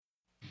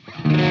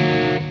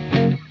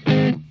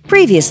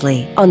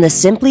Previously on the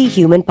Simply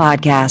Human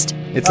podcast.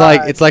 It's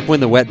like when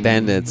the Wet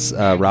Bandits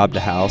robbed a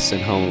house in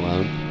Home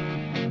Alone.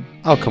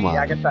 Oh, come on.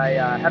 Yeah, I guess I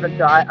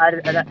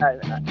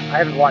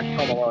haven't watched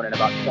Home Alone in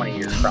about 20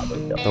 years,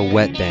 probably. So. The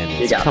Wet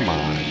Bandits. Come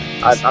on.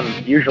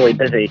 I'm usually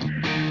busy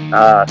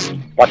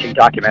watching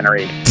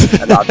documentaries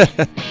about things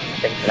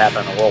that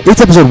happen in the world. It's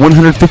episode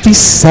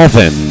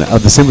 157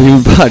 of the Simply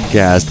Human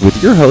podcast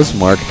with your hosts,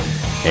 Mark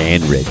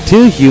and Rick.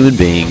 Two human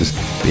beings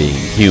being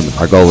human.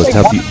 Our goal is to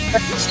help you...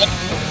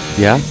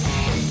 Yeah? You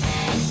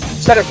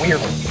said it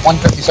weirdly.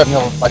 157,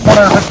 like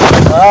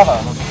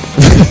 157.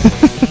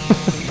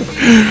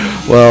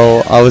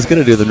 Well, I was going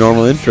to do the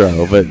normal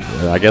intro, but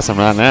I guess I'm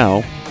not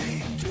now.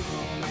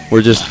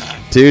 We're just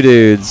two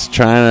dudes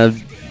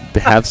trying to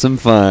have some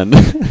fun.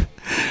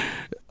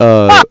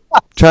 Trying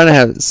to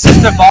have...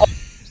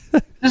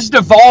 This has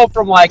devolved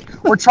from,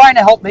 like, we're trying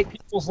to help make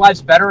people's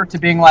lives better to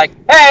being like,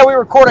 hey, we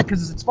record it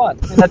because it's fun.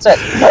 And that's it.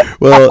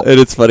 Well, and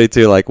it's funny,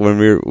 too. Like, when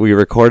we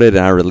recorded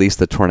and I released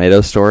the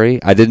tornado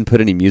story, I didn't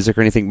put any music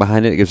or anything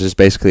behind it. It was just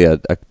basically a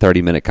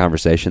 30-minute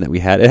conversation that we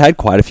had. It had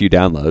quite a few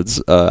downloads.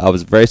 I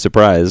was very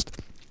surprised.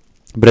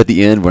 But at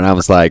the end, when I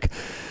was like,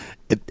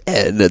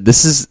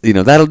 this is,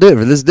 that'll do it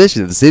for this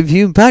edition of the Simply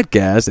Human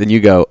podcast, and you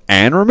go,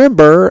 and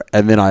remember,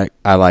 and then I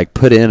like,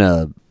 put in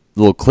a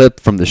little clip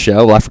from the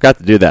show. Well, I forgot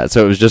to do that,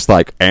 so it was just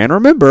like, and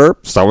remember,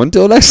 so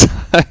until next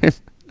time.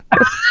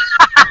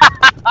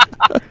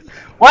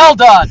 Well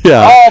done.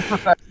 Yeah. All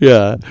perfect.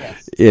 Yeah.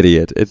 Yes.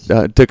 Idiot.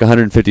 It took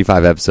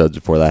 155 episodes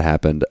before that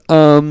happened.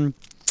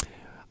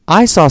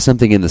 I saw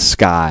something in the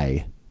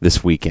sky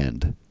this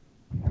weekend.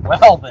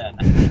 Well,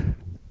 then.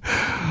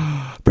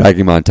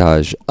 Bragging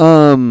montage.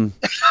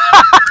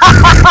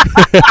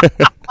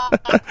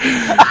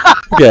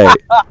 Okay,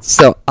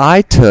 so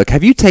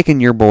have you taken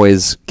your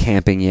boys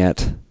camping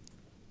yet?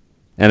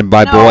 And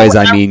by boys,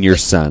 I mean your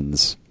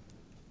sons.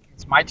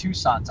 It's my two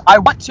sons. I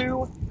want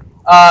to.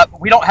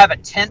 We don't have a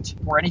tent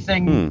or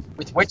anything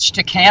with which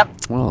to camp.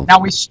 Well. Now,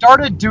 we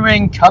started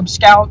doing Cub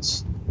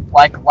Scouts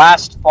like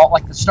last fall,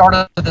 like the start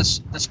of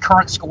this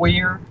current school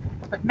year.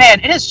 But man,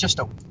 it is just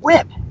a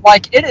whip.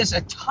 Like, it is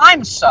a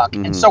time suck.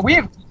 And so we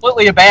have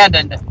completely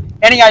abandoned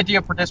any idea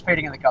of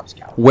participating in the Cub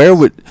Scouts.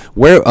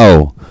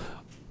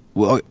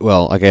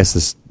 Well, I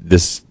guess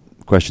this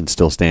question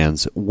still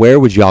stands. Where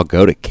would y'all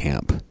go to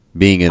camp,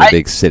 being in a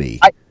big city?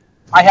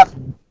 I have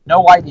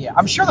no idea.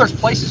 I'm sure there's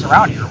places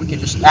around here. We could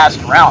just ask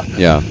around.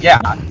 Yeah.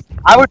 Yeah.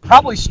 I would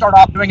probably start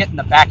off doing it in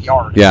the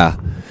backyard. Yeah.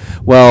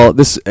 Well,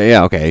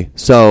 okay.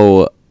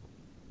 So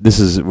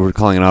we're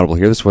calling an audible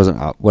here. This wasn't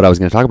what I was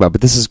going to talk about,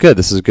 but this is good.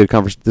 This is a good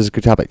conversation. This is a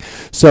good topic.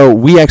 So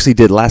we actually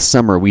did last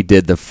summer. We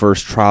did the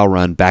first trial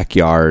run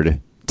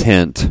backyard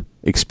tent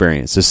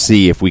experience to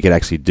see if we could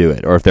actually do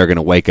it, or if they're going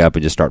to wake up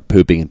and just start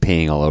pooping and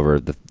peeing all over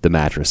the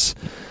mattress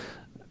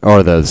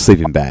or the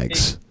sleeping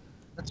bags.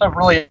 That's a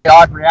really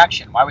odd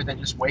reaction. Why would they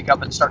just wake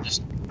up and start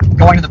just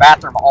going to the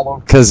bathroom all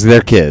over? Because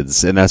they're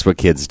kids, and that's what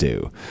kids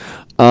do.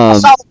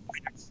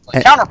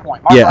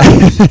 Counterpoint. Yeah.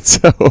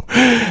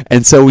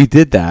 So we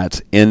did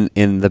that in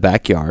the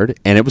backyard,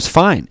 and it was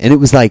fine. And it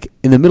was like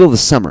in the middle of the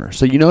summer.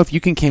 So, if you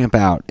can camp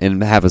out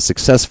and have a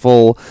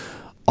successful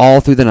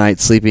all through the night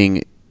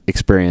sleeping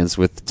experience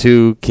with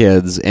two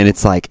kids, and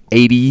it's like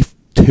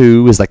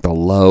 82 is like the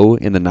low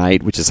in the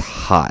night, which is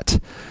hot,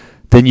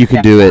 then you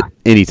can do it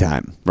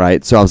anytime,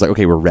 right? So I was like,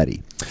 okay, we're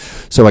ready.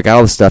 So I got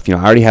all the stuff. I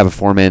already have a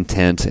 4-man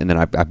tent, and then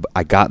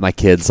I got my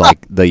kids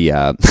like the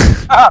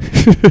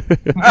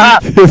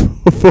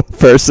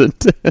 4-person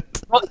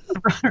tent.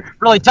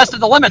 Really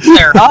tested the limits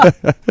there, huh?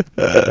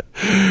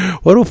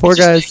 What are four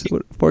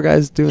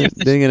guys doing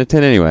in a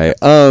tent anyway?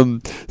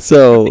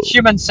 So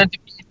human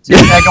centipede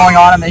going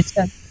on in the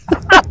tent.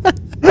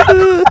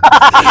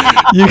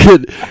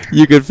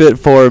 you could fit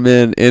 4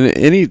 men in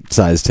any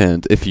size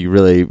tent if you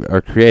really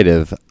are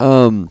creative.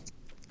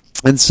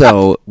 And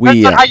so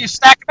Depends on how you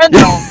stack them in,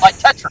 though, like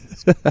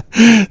Tetris.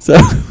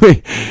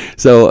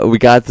 So we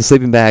got the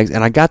sleeping bags,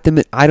 and I got them.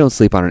 I don't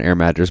sleep on an air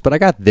mattress, but I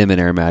got them an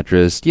air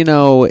mattress.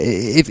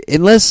 If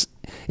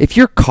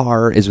your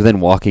car is within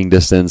walking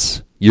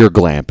distance, you're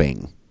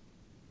glamping.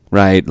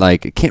 Right,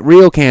 like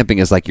real camping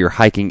is like you're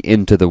hiking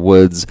into the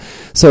woods.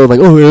 So like,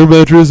 air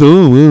mattress.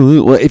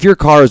 Well, if your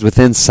car is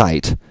within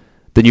sight,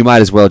 then you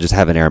might as well just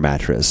have an air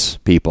mattress,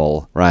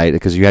 people. Right,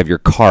 because you have your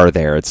car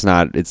there. It's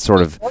not. It's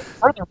sort of.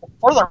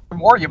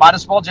 Furthermore, you might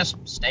as well just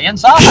stay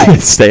inside.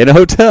 Stay in a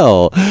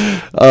hotel.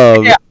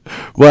 Yeah.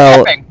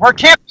 Well, we're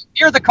camping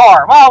near the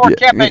car. Well, we're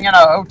camping in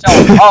a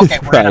hotel. Okay,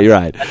 we're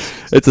right.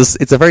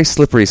 It's a very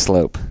slippery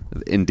slope,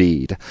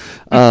 indeed.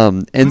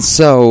 And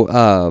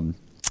so.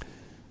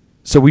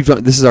 So we've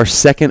done. This is our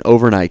second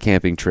overnight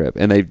camping trip,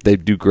 and they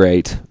do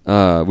great.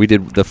 We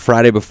did the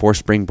Friday before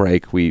spring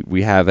break.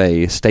 We have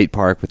a state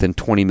park within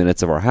 20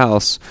 minutes of our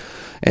house,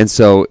 and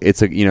so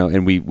it's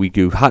and we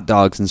do hot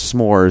dogs and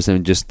s'mores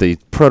and just the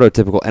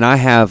prototypical. And I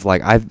have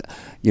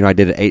I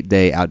did an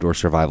 8-day outdoor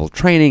survival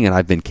training, and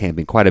I've been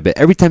camping quite a bit.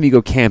 Every time you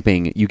go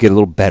camping, you get a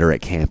little better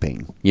at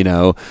camping.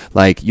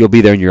 Like you'll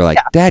be there and you're like,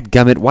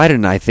 dadgummit, why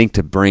didn't I think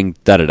to bring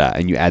da-da-da?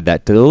 And you add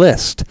that to the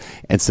list.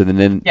 And so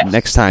then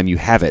next time you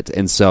have it.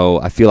 And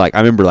so I feel like, I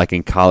remember like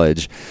in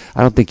college,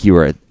 I don't think you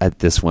were at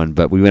this one,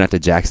 but we went out to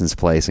Jackson's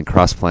place in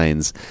Cross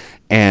Plains,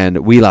 and it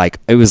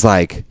was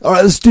like, all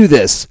right, let's do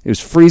this. It was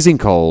freezing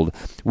cold.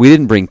 We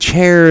didn't bring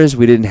chairs.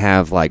 We didn't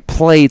have like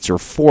plates or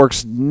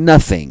forks,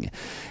 nothing.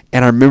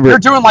 And I remember you're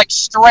doing like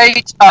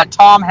straight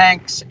Tom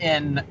Hanks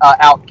in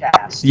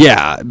Outcast.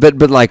 Yeah, but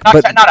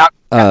not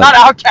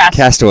Outcast.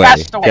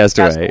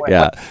 Castaway.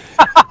 Yeah.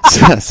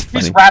 That's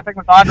funny. He's rapping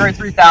with Andre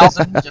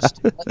 3000,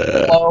 just let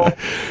it flow.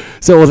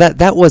 So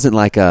that wasn't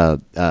like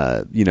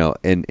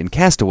in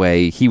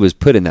Castaway, he was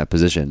put in that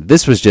position.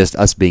 This was just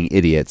us being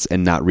idiots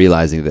and not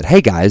realizing that,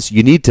 hey guys,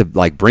 you need to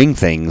like bring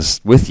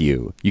things with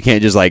you. You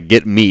can't just like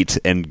get meat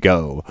and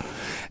go.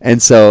 And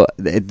so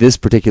this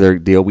particular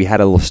deal, we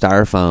had a little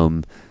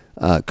styrofoam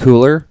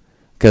cooler,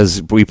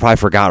 because we probably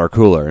forgot our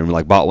cooler and we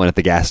like bought one at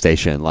the gas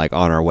station like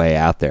on our way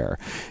out there.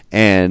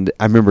 And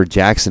I remember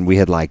Jackson, we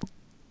had like,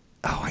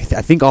 I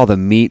think all the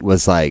meat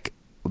was like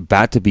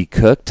about to be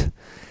cooked,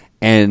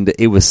 and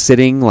it was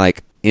sitting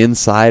like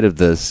inside of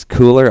this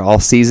cooler all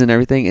seasoned and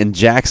everything. And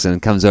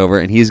Jackson comes over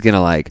and he's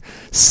gonna like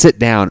sit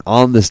down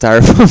on the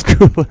styrofoam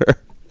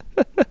cooler.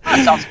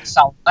 That sounds like a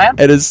solid plan.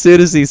 And as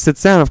soon as he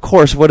sits down, of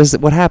course,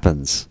 what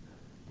happens?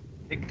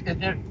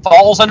 It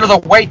falls under the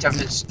weight of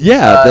his.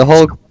 Yeah, the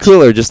whole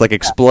cooler just like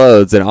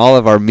explodes, and all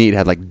of our meat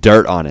had like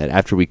dirt on it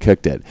after we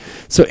cooked it.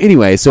 So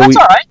anyway, that's all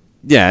right.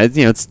 Yeah,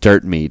 it's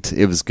dirt meat.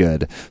 It was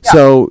good. Yeah.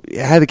 So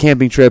had the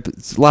camping trip.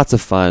 It's lots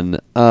of fun.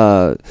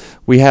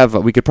 We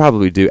could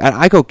probably do.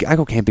 I go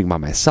camping by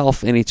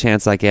myself any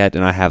chance I get,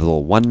 and I have a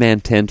little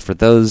 1-man tent for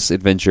those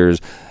adventures.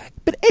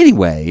 But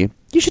anyway,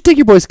 you should take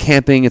your boys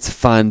camping. It's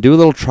fun. Do a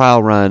little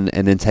trial run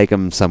and then take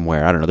them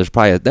somewhere. I don't know. There's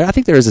probably I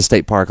think there is a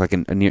state park like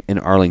in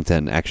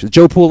Arlington, actually.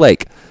 Joe Pool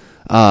Lake.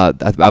 I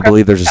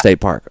believe there's a state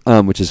park,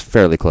 which is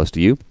fairly close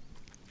to you.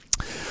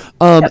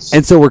 Yes.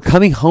 And so we're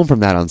coming home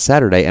from that on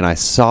Saturday, and I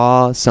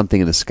saw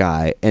something in the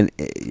sky. And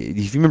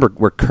if you remember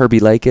where Kirby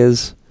Lake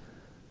is?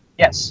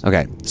 Yes.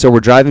 Okay. So we're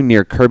driving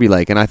near Kirby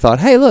Lake, and I thought,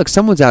 hey, look,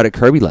 someone's out at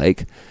Kirby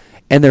Lake,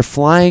 and they're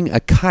flying a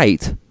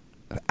kite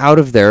out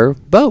of their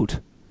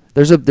boat.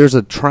 There's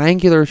a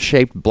triangular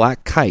shaped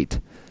black kite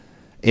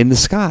in the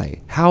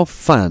sky. How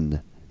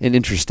fun and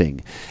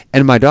interesting!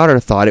 And my daughter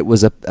thought it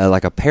was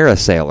like a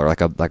parasailer,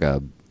 like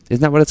a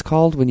isn't that what it's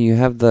called when you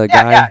have the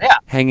guy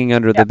hanging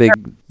under the big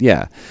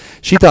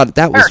She thought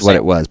that was what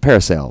it was,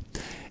 parasail.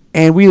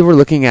 And we were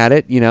looking at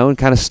it, and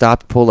kind of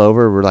stopped, pulled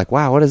over. We're like,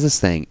 wow, what is this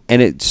thing?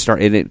 And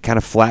it kind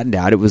of flattened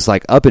out. It was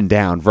like up and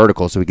down,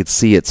 vertical, so we could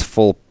see its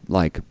full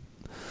like.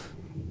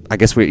 I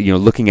guess we're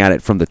looking at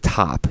it from the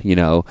top,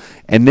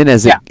 and then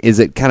as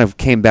it kind of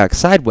came back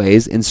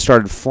sideways and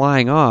started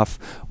flying off,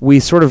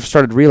 we sort of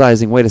started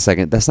realizing, wait a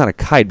second, that's not a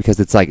kite, because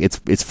it's like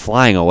it's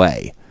flying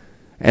away,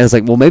 and it's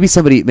like, well, maybe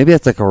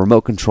that's like a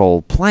remote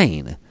control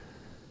plane.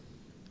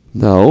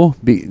 No,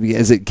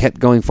 as it kept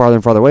going farther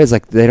and farther away, it's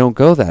like they don't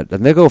go that,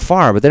 and they go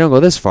far, but they don't go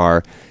this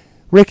far.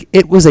 Rick,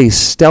 it was a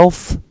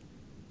stealth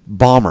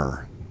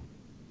bomber.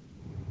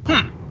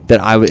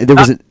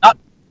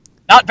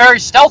 Not very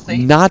stealthy.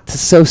 Not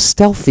so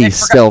stealthy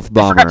stealth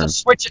bomber.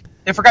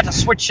 They forgot to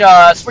switch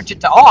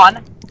it to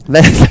on.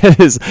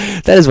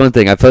 That is one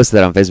thing. I posted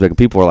that on Facebook, and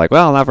people were like,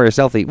 well, not very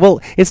stealthy.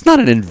 Well, it's not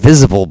an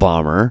invisible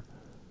bomber.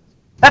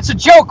 That's a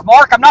joke,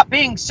 Mark. I'm not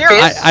being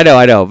serious. I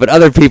know. But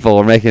other people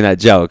were making that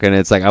joke, and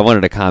it's like I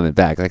wanted to comment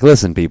back. Like,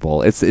 listen,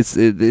 people, it's a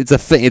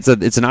thing.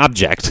 It's an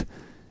object.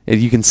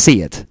 You can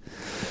see it.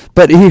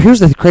 But here's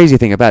the crazy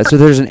thing about it. So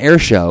there's an air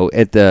show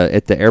at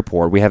the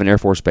airport. We have an Air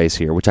Force base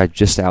here, which I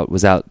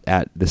was out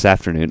at this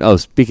afternoon. Oh,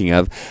 speaking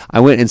of, I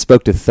went and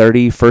spoke to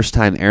 30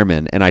 first-time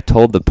airmen, and I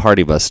told the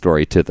party bus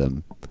story to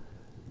them.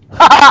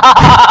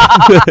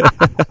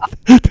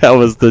 That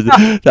was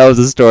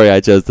the story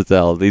I chose to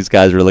tell. These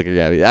guys were looking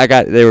at me.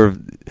 They were,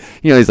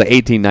 these like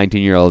 18,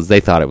 19-year-olds. They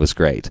thought it was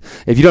great.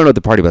 If you don't know what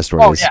the party bus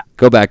story is,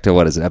 go back to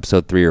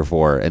episode 3 or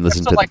 4 and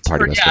listen to the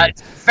party bus story.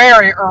 It's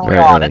very early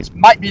on. It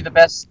might be the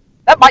best.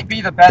 That might be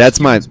the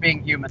best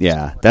being human.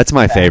 Yeah, that's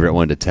my favorite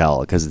one to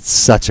tell because it's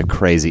such a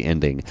crazy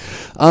ending.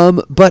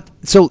 But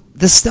so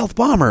the stealth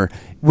bomber,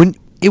 when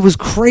it was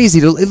crazy,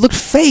 it looked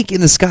fake in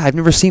the sky. I've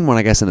never seen one,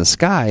 I guess, in the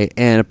sky.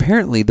 And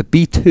apparently the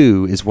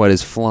B-2 is what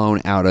is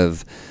flown out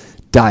of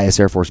Dyess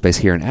Air Force Base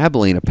here in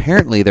Abilene.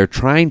 Apparently they're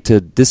trying to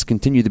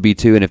discontinue the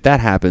B-2, and if that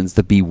happens,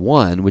 the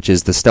B-1, which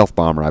is the stealth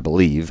bomber, I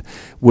believe,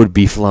 would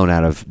be flown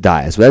out of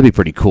Dyess. So that'd be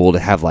pretty cool to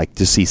have,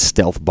 to see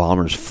stealth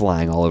bombers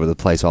flying all over the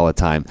place all the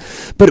time.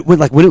 But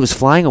when it was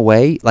flying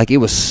away, it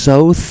was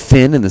so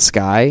thin in the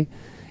sky,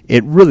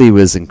 it really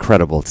was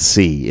incredible to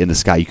see in the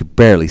sky. You could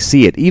barely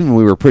see it. Even when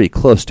we were pretty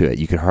close to it,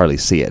 you could hardly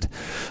see it.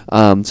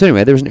 So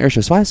anyway, there was an air show,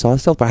 so I saw a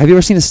stealth bomber. Have you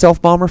ever seen a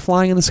stealth bomber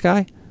flying in the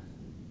sky?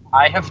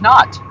 I have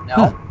not. No.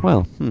 Huh.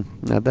 Well,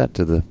 add that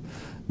to the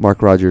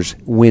Mark Rogers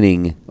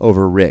winning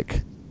over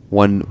Rick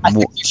one I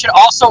more. think you should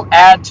also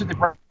add to the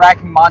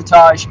bragging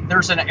montage.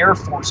 There's an Air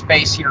Force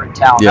base here in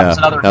town. Yeah,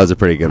 that was a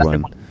pretty good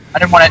one. I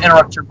didn't want to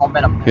interrupt your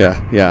momentum.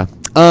 Yeah.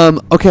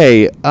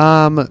 Okay.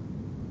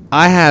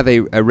 I have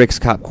a Rick's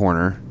Cop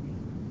Corner.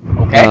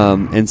 Okay.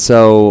 And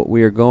so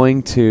we are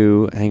going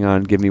to hang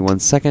on. Give me 1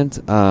 second.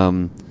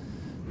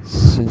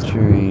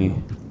 Century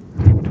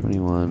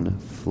 21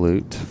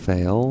 flute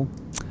fail.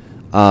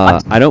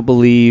 I don't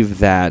believe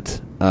that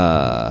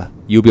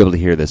you'll be able to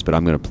hear this, but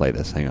I'm going to play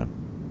this. Hang on.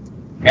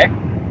 Okay.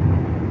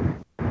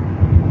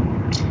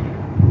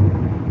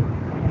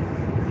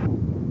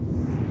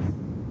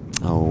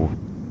 Oh,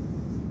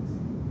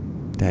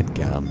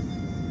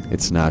 dadgum!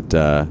 It's not.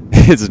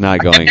 It's not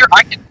going.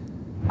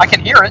 I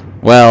can hear it.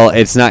 Well,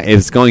 it's not.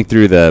 It's going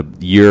through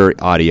your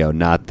audio,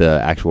 not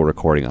the actual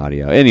recording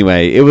audio.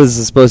 Anyway, it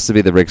was supposed to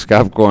be the Rick's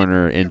Cop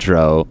Corner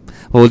intro.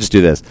 Well, we'll just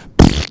do this.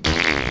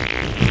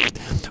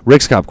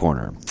 Rick's Cop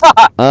Corner.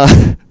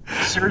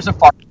 Series of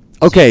farts.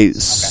 Okay,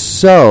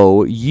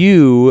 so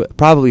you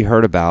probably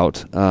heard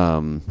about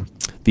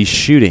the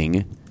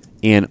shooting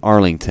in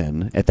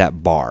Arlington at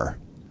that bar.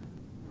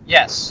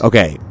 Yes.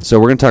 Okay, so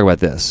we're going to talk about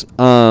this.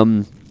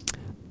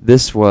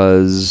 This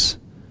was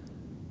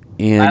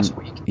in last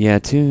week. Yeah,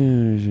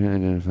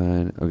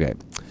 identified.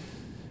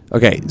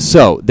 Okay,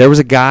 so there was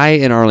a guy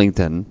in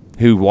Arlington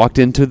who walked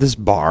into this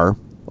bar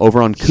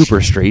over on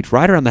Cooper Street,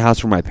 right around the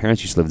house where my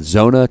parents used to live,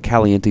 Zona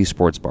Caliente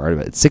Sports Bar,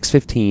 at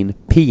 6:15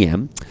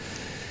 p.m.,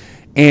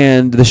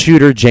 and the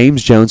shooter,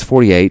 James Jones,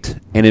 48,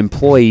 and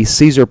employee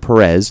Cesar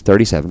Perez,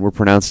 37, were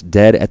pronounced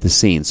dead at the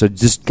scene. So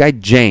this guy,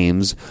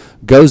 James,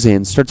 goes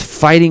in, starts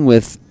fighting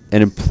with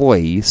an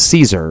employee,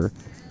 Cesar.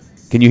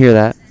 Can you hear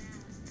that?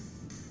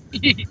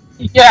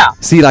 Yeah.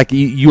 See, like,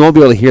 you won't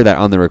be able to hear that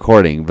on the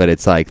recording, but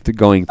it's like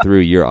going through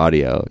your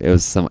audio. It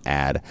was some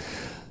ad.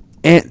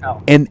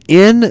 And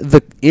in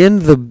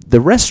the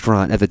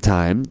restaurant at the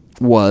time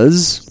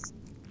was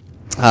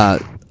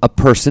a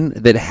person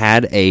that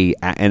had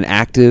an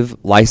active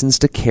license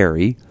to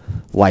carry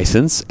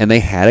license, and they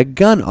had a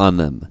gun on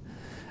them.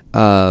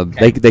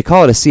 They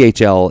call it a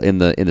CHL in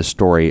the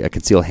story, a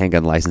concealed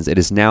handgun license. It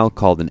is now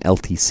called an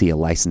LTC, a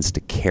license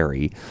to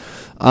carry.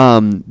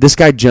 This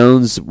guy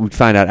Jones, we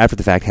find out after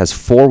the fact, has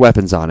 4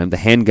 weapons on him. The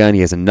handgun,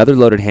 he has another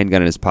loaded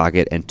handgun in his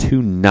pocket, and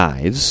 2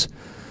 knives.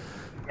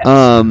 Yes.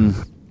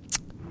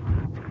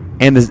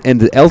 And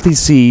the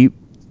LTC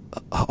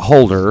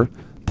holder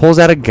pulls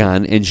out a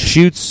gun and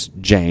shoots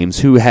James,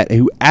 who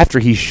after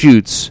he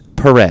shoots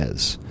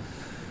Perez.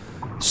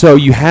 So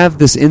you have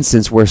this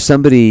instance where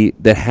somebody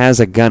that has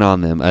a gun on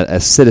them, a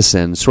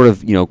citizen, sort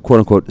of, quote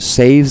unquote,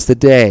 saves the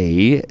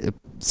day.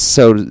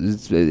 So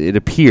it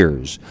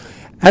appears,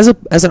 as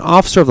an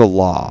officer of the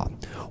law,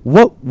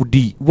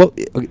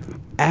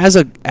 as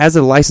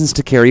a license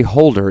to carry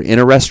holder in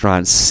a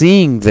restaurant,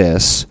 seeing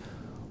this,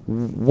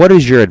 what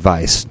is your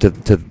advice to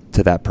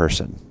that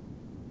person?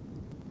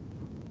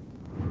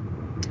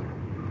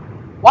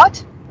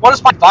 What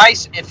is my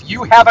advice if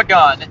you have a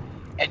gun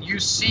and you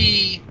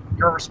see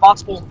you're a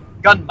responsible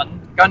gunman,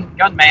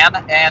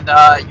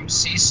 and you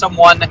see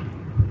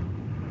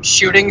someone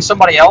shooting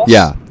somebody else?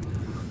 Yeah.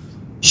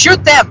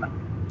 Shoot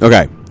them.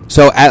 Okay.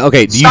 So do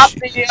you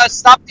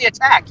stop the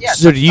attack? Yes.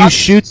 So do you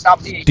shoot?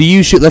 Do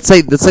you shoot? Let's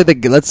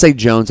say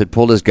Jones had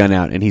pulled his gun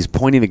out and he's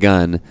pointing the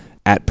gun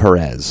at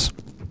Perez,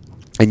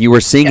 and you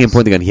were seeing him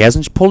point the gun. He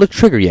hasn't pulled a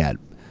trigger yet.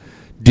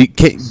 Do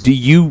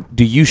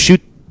you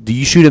shoot? Do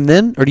you shoot him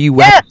then, or do you?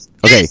 Yes.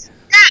 Okay.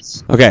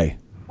 Yes. Okay.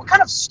 What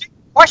kind of stupid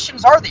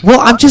questions are these? Well,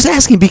 I'm just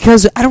asking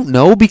because I don't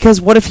know.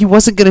 Because what if he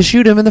wasn't going to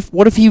shoot him, and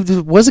what if he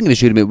wasn't going to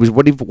shoot him?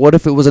 What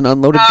if it was an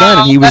unloaded gun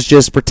and he was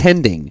just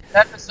pretending?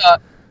 That is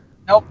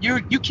nope.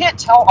 You can't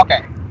tell.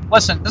 Okay,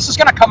 listen. This is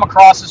going to come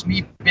across as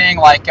me being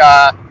like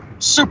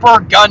super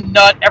gun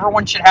nut.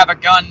 Everyone should have a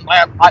gun.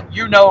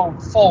 You know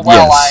full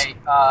well Yes.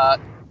 I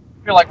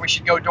feel like we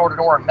should go door to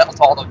door and melt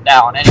all of them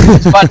down.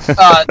 Anyways, but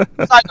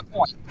beside the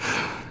point.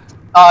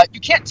 You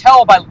can't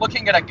tell by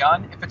looking at a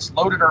gun if it's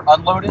loaded or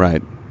unloaded.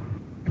 Right.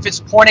 If it's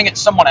pointing at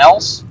someone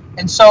else.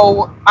 And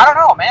so, I don't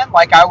know, man.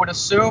 Like, I would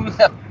assume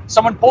that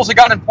someone pulls a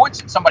gun and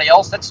points at somebody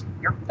else, that's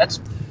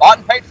bought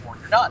and paid for.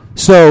 You're done.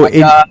 So,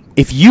 like,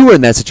 if you were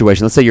in that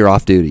situation, let's say you're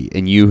off duty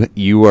and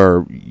you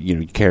are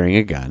carrying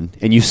a gun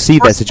and you see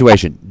that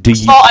situation, do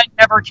you? Well, I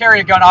never carry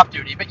a gun off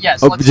duty, but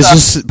yes.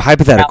 This is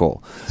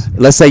hypothetical.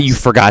 Let's say you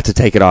forgot to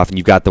take it off and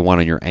you got the one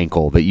on your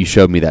ankle that you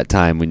showed me that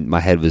time when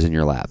my head was in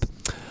your lap.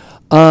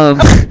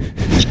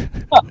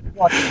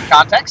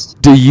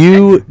 Context. Do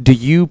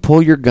you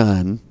pull your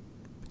gun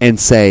and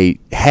say,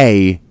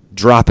 "Hey,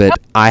 drop it.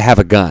 I have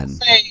a gun"?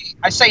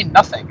 I say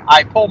nothing.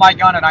 I pull my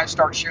gun and I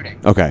start shooting.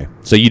 Okay,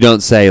 so you don't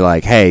say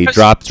like, "Hey,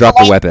 drop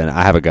the weapon.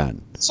 I have a gun."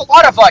 It's a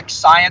lot of like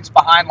science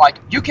behind like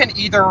you can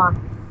either,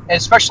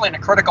 especially in a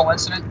critical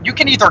incident, you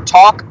can either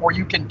talk or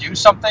you can do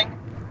something.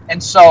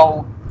 And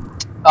so,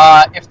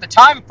 if the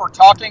time for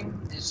talking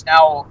is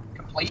now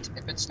complete,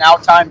 if it's now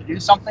time to do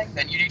something,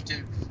 then you need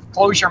to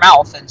close your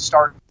mouth and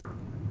start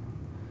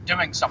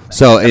doing something.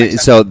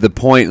 So the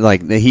point,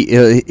 like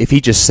if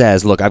he just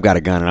says, "Look, I've got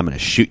a gun and I'm going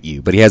to shoot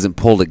you," but he hasn't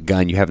pulled a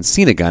gun, you haven't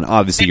seen a gun.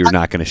 Obviously, you're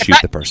not going to shoot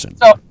the person.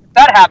 So if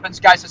that happens,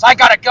 guy says, "I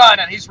got a gun,"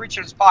 and he's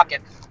reaching his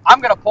pocket. I'm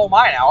going to pull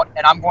mine out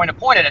and I'm going to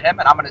point it at him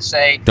and I'm going to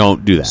say,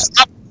 "Don't do that.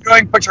 Stop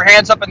doing. Put your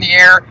hands up in the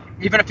air.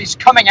 Even if he's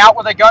coming out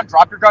with a gun,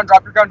 drop your gun,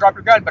 drop your gun, drop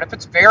your gun." But if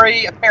it's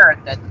very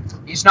apparent that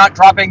he's not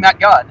dropping that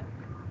gun,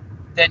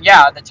 then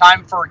yeah, the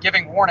time for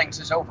giving warnings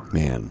is over.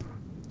 Man,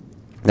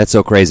 that's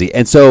so crazy.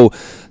 And so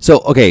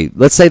okay,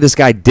 let's say this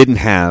guy didn't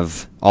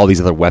have all these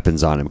other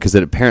weapons on him because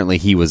apparently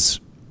he was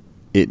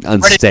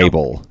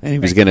unstable and he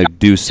was going to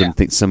do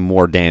some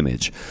more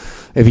damage.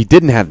 If he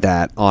didn't have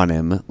that on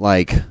him,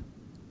 like,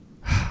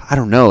 I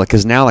don't know, like,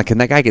 because now, like, can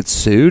that guy get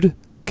sued?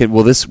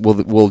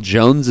 Will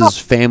Jones's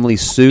family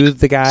sue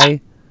the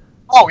guy?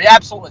 Oh yeah,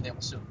 absolutely, they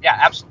will sue. Yeah,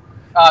 absolutely.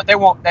 They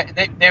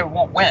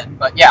won't win,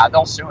 but yeah,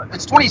 they'll sue him.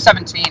 It's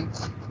 2017.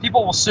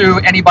 People will sue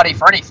anybody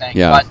for anything.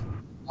 Yeah. But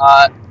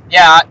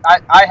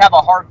I have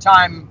a hard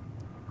time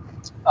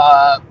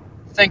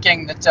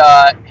thinking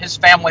that his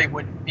family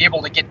would be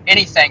able to get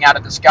anything out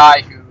of this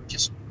guy who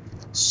just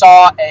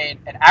saw an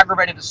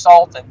aggravated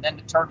assault and then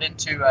it turned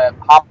into a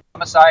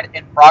homicide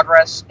in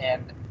progress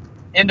and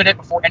ended it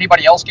before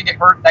anybody else can get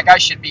hurt. That guy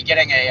should be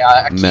getting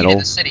a key medal to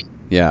the city.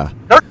 Yeah.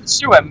 They're going to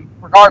sue him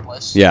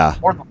regardless. Yeah.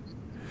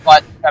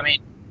 But, I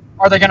mean,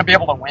 are they going to be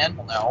able to win?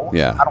 Well, no.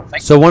 Yeah. I don't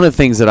think so. One of the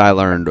things that I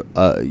learned,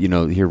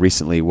 here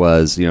recently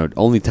was,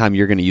 only time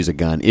you're going to use a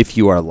gun if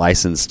you are a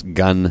licensed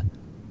gun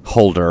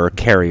holder or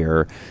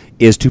carrier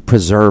is to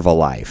preserve a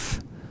life.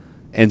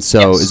 And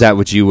so, Yes. is that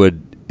what you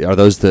would?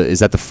 Is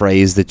that the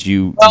phrase that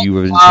you have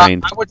been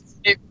trained?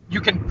 You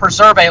can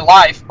preserve a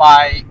life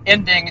by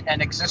ending an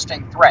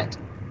existing threat.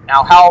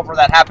 Now, however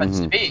that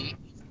happens to be,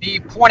 me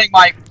pointing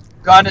my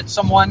gun at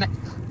someone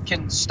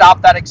can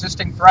stop that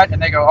existing threat,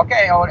 and they go,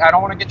 okay, I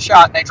don't want to get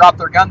shot, and they drop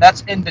their gun,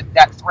 that's ended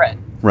that threat.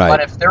 Right. But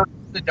if they're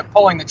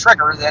pulling the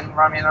trigger, then,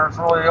 I mean, there's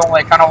really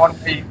only kind of one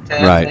way to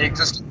end the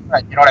existing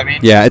threat. You know what I mean?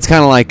 Yeah, it's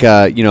kind of like,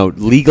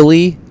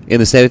 legally in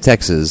the state of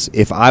Texas,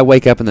 if I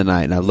wake up in the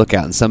night and I look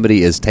out and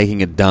somebody is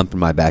taking a dump in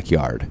my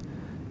backyard,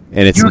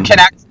 and it's... You can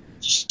actually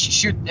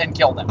shoot and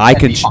kill them. I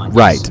can...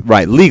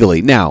 Right,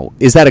 legally. Now,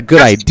 is that a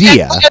good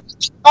idea?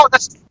 Oh,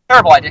 that's a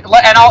terrible idea.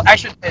 And I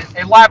should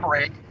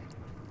elaborate.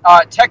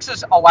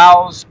 Texas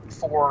allows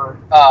for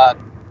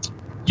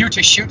you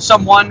to shoot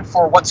someone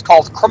for what's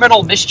called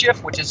criminal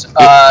mischief, which is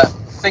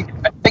think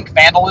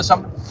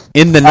vandalism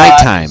in the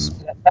nighttime.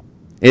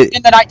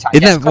 In the nighttime,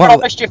 yes, criminal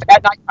mischief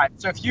at nighttime.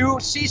 So if you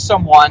see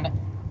someone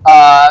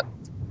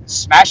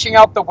smashing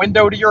out the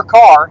window to your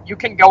car, you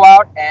can go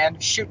out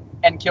and shoot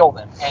and kill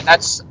them, and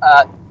that's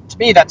to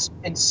me that's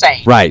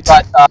insane. Right.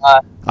 But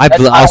I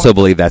also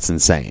believe that's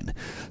insane.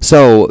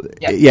 So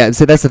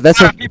so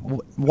that's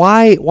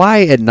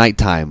why at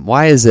nighttime?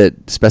 Why is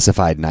it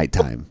specified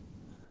nighttime?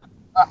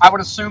 I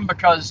would assume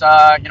because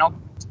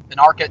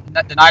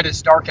the night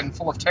is dark and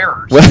full of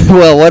terrors.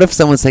 Well, what if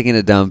someone's taking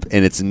a dump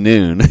and it's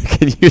noon?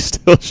 Can you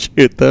still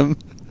shoot them?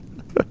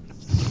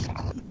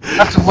 I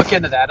have to look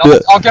into that.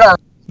 I'll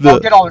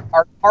get our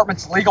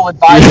department's legal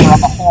advisor on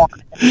the horn.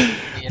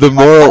 The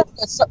moral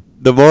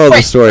of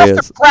the story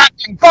is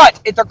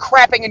they're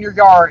crapping in your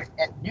yard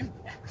at noon.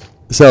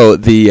 So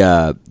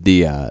the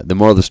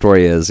moral of the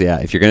story is,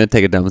 if you're going to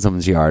take a dump in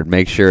someone's yard,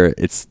 make sure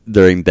it's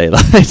during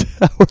daylight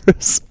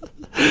hours.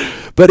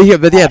 But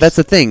that's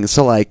the thing.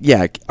 So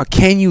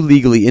can you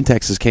legally in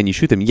Texas? Can you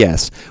shoot them?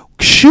 Yes.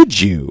 Should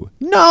you?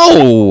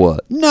 No.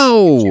 If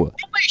you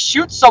only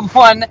shoot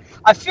someone.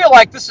 I feel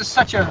like this is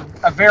such a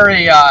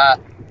very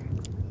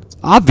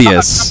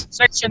obvious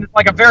conversation,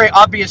 like a very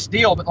obvious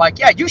deal.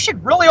 But you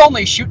should really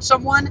only shoot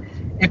someone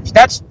if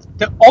that's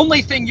the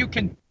only thing you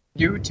can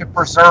do to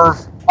preserve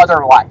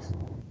other life.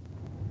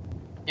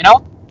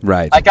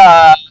 Right.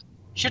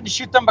 Shouldn't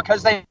shoot them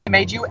because they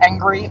made you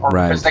angry, or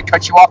because they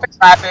cut you off in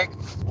traffic,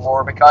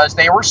 or because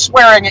they were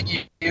swearing at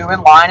you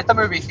in line at the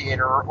movie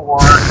theater, or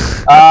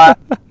a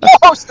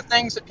host of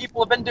things that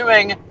people have been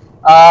doing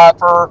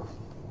for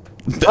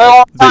a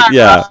long time.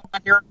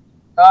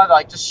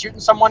 Like just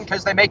shooting someone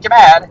because they make you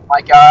mad.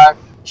 You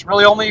should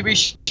really only be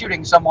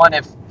shooting someone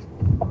if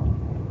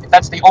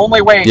that's the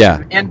only way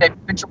to end a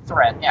potential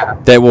threat. Yeah.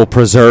 That will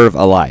preserve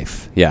a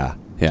life. Yeah.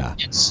 Yeah.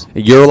 Yes.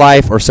 Your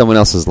life or someone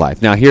else's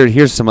life. Now,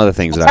 here's some other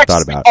things that I've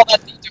thought about. We call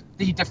that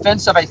the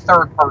defense of a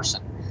third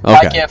person. Okay.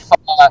 Like if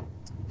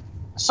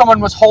someone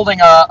was holding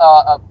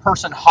a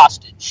person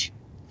hostage,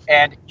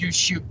 and you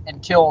shoot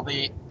and kill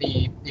the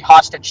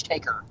hostage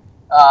taker.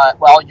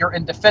 You're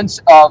in defense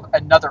of a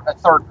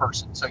third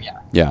person. So yeah.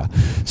 Yeah.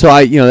 So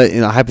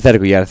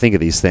hypothetically, you got to think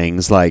of these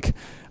things like,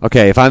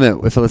 okay,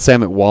 let's say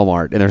I'm at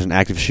Walmart and there's an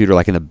active shooter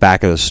in the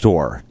back of the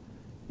store.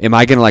 Am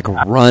I going to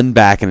run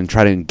back and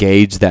try to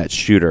engage that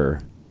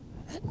shooter?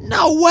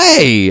 No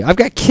way! I've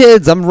got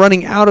kids. I'm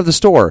running out of the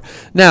store.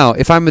 Now,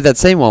 if I'm at that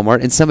same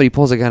Walmart and somebody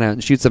pulls a gun out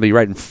and shoots somebody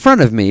right in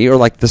front of me,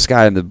 or this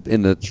guy in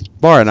the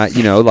bar, and at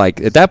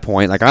that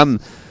point,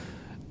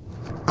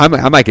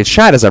 I might get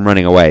shot as I'm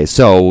running away.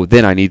 So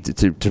then I need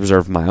to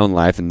preserve my own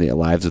life and the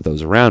lives of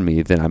those around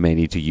me. Then I may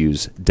need to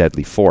use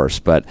deadly force.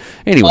 But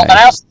anyway. Well, and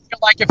I also feel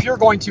like if you're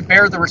going to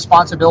bear the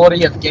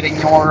responsibility of getting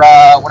your,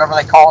 whatever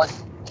they call it,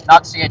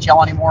 not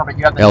CHL anymore, but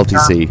you have the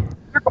LTC. term.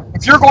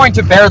 If you're going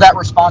to bear that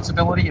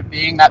responsibility of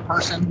being that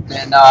person,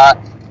 then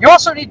you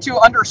also need to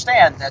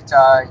understand that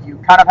you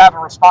kind of have a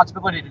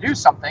responsibility to do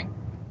something.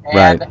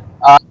 And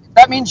if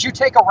that means you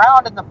take a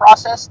round in the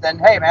process, then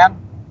hey, man,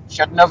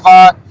 shouldn't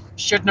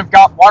have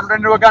got watered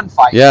into a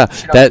gunfight. Yeah,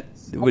 that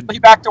would. He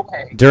backed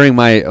away. During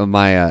my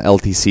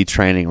LTC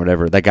training or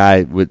whatever, that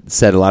guy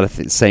said a lot of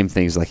same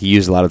things. Like he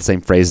used a lot of the same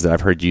phrases that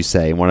I've heard you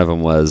say. And one of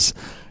them was,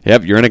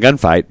 "Yep, you're in a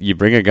gunfight. You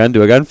bring a gun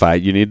to a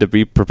gunfight. You need to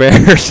be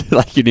prepared.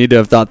 Like you need to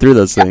have thought through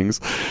those things."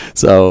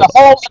 So the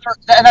whole other,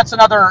 and that's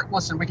another.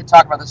 Listen, we could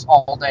talk about this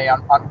all day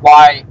on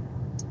why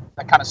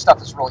that kind of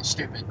stuff is really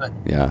stupid. But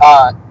you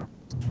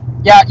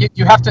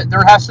have to.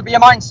 There has to be a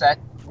mindset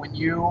when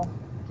you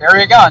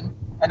carry a gun,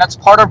 and that's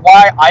part of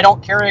why I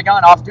don't carry a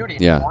gun off duty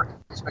anymore.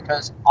 Is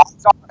because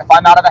if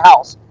I'm out of the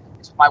house,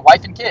 it's with my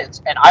wife and kids,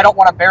 and I don't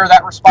want to bear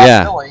that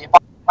responsibility if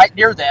I'm right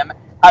near them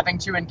having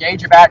to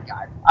engage a bad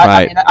guy.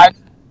 I mean,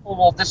 people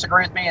will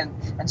disagree with me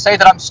and say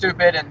that I'm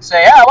stupid and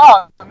say, yeah,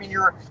 well, I mean,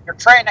 you're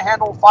trained to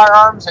handle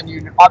firearms and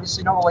you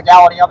obviously know the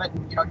legality of it,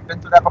 and you've been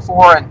through that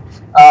before, and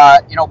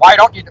why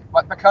don't you?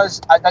 But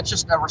because that's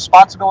just a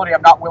responsibility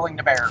I'm not willing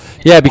to bear.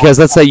 Yeah, because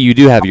let's say you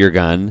do have your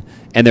gun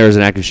and there is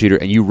an active shooter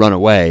and you run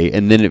away,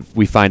 and then if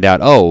we find out,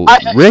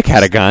 Rick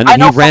had a gun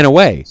and he ran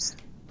away.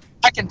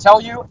 I can tell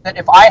you that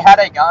if I had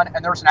a gun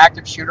and there was an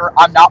active shooter,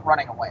 I'm not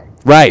running away.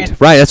 Right.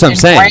 That's what I'm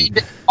saying.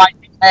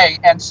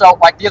 And so,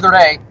 like the other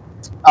day,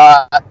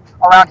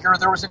 around here,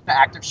 there was an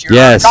active shooter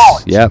in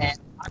college. Yep. And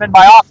I'm in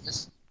my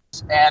office,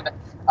 and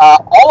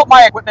all of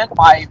my equipment,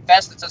 my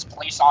vest that says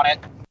police on it,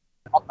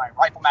 my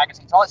rifle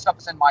magazines, all that stuff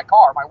is in my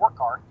car, my work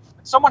car.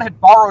 But someone had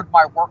borrowed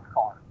my work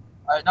car,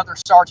 another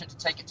sergeant, to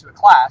take it to a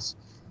class.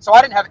 So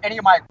I didn't have any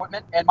of my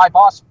equipment, and my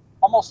boss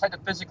almost had to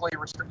physically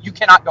restrict, you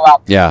cannot go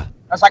out there. Yeah.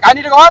 I was like, I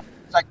need to go out.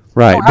 He's like,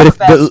 right.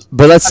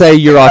 But let's say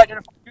you're off.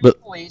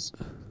 Police.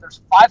 There's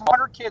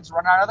 500 kids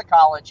running out of the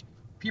college.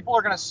 People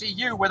are going to see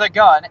you with a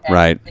gun,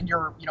 and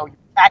you're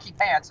khaki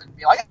pants, and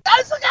be like,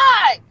 "That's the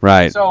guy."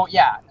 Right. So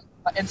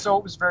and so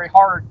it was very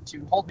hard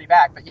to hold me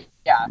back. But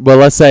yeah. Well,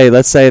 let's say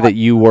that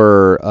you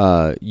weren't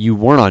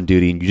on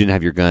duty and you didn't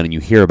have your gun, and you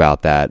hear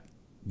about that.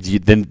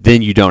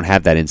 Then you don't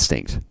have that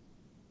instinct,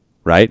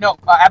 right? No,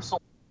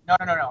 absolutely. No.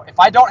 If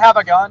I don't have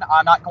a gun,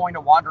 I'm not going to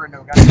wander into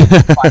a gun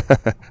fight.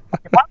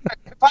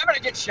 If I'm going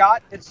to get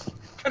shot, it's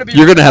going to be.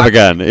 You're going to have a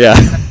gun, yeah.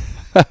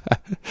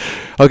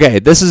 Okay,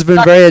 this has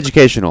been very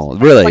educational.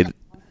 Really,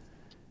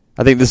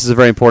 I think this is a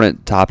very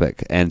important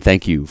topic, and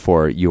thank you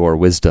for your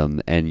wisdom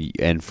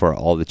and for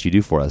all that you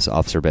do for us,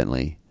 Officer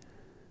Bentley.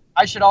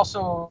 I should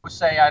also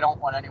say I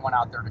don't want anyone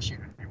out there to shoot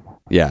anymore.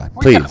 Yeah,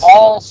 please. We can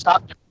all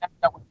stop doing that.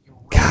 That would be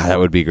really God, that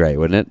would be great,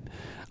 wouldn't it?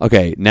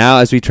 Okay, now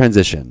as we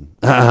transition.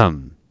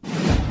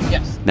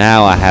 Yes.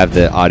 Now I have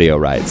the audio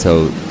right,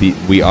 so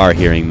we are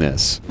hearing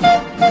this.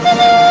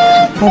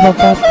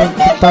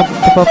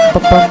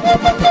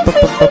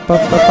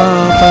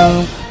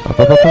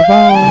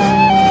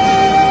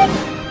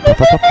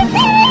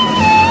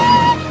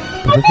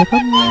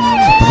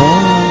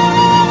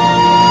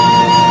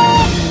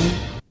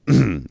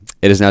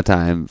 It is now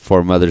time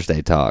for Mother's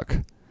Day talk.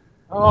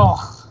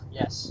 Oh,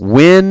 yes.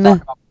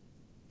 When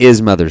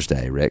is Mother's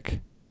Day, Rick?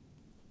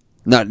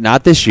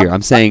 Not this year.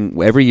 I'm saying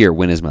every year,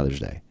 when is Mother's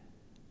Day?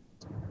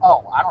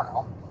 Oh, I don't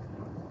know.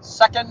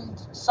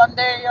 Second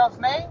Sunday of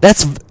May?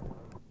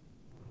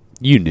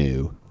 You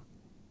knew.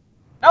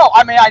 No,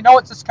 I mean, I know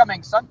it's this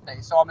coming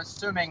Sunday, so I'm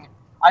assuming,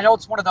 I know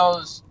it's one of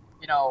those,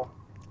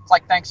 it's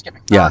like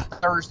Thanksgiving.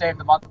 Thursday of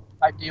the month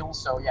type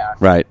deals, so yeah.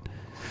 Right.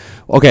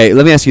 Okay,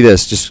 let me ask you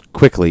this, just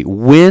quickly.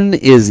 When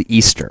is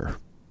Easter?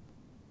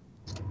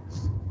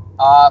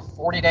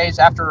 40 days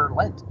after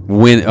Lent.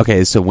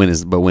 So when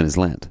is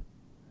Lent?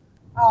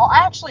 Oh, I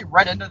actually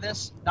read into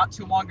this not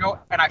too long ago,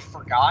 and I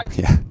forgot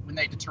when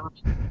they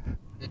determined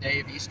the day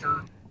of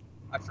Easter.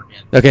 I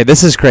forget. Okay,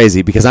 this is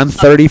crazy because I'm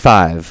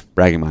 35,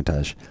 bragging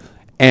montage,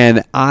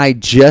 and I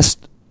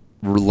just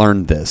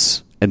learned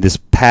this. And this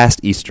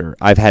past Easter,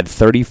 I've had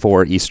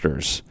 34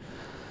 Easters.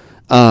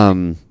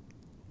 It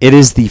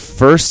is the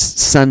first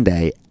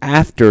Sunday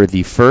after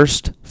the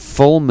first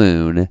full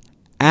moon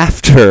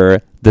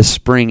after the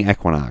spring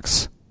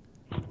equinox.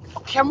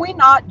 Can we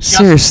not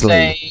just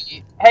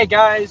say, hey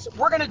guys,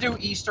 we're going to do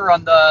Easter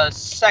on the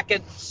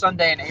second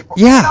Sunday in April?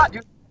 Yeah.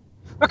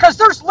 Because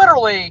there's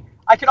literally,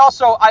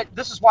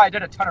 this is why I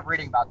did a ton of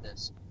reading about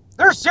this.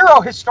 There's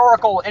zero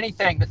historical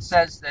anything that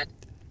says that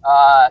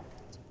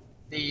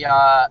the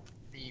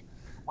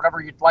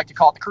whatever you'd like to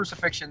call it, the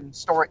crucifixion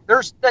story,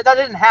 that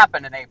didn't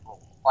happen in April,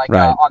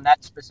 on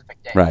that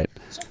specific day. Right.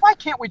 So why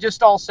can't we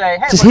just all say,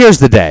 hey, here's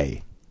the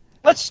day.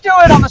 Let's do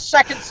it on the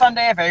second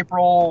Sunday of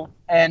April,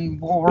 and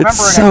we'll remember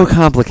it's so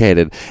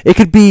complicated. It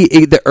could be,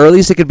 the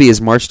earliest it could be is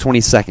March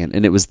 22nd,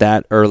 and it was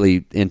that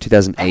early in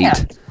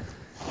 2008.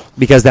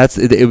 because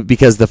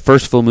because the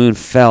first full moon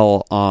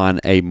fell on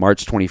a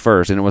March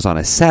 21st, and it was on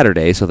a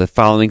Saturday. So the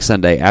following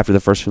Sunday after the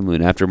first full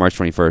moon, after March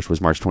 21st,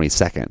 was March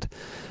 22nd,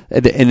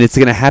 and it's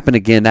going to happen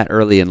again that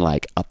early in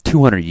like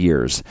 200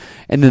 years,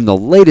 and then the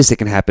latest it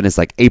can happen is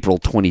like April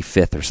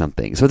 25th or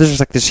something. So there's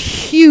just like this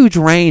huge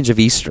range of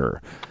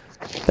Easter.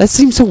 That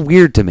seems so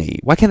weird to me.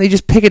 Why can't they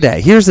just pick a day?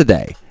 Here's the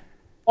day.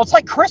 Well, it's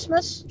like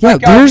Christmas. Yeah,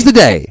 like, here's the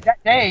day.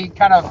 That day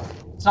kind of,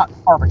 it's not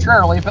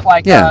arbitrarily, but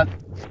like, we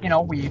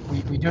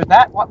do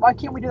that. Why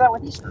can't we do that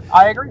with Easter?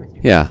 I agree with you.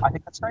 Yeah. I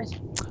think that's crazy.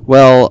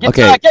 Well,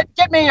 okay.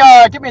 Get me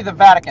the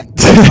Vatican.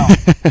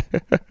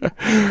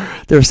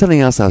 There was something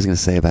else I was going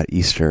to say about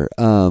Easter.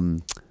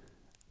 Dadgum,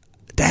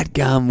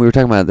 we were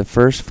talking about the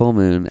first full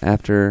moon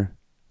after...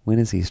 When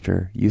is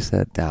Easter? You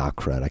said...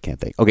 crud, I can't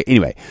think. Okay,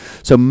 anyway.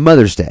 So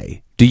Mother's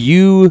Day. Do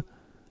you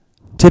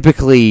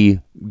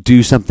typically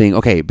do something...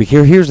 Okay, but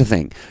here's the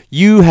thing.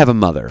 You have a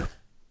mother.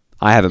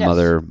 I have a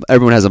mother.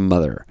 Everyone has a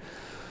mother.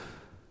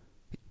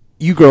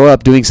 You grow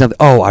up doing something...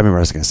 Oh, I remember what I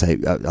was going to say.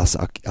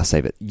 I'll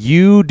save it.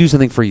 You do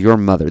something for your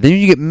mother. Then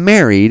when you get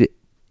married,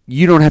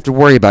 you don't have to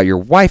worry about your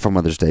wife on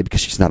Mother's Day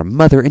because she's not a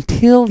mother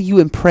until you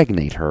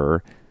impregnate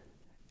her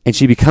and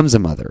she becomes a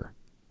mother.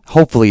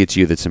 Hopefully it's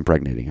you that's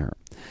impregnating her.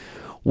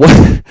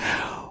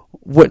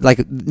 What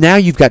like now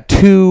you've got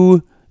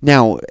two.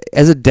 Now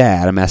as a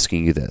dad, I'm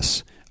asking you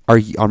this: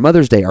 on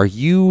Mother's Day, are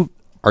you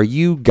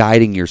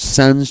guiding your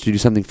sons to do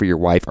something for your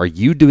wife? Are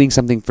you doing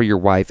something for your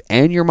wife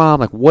and your mom?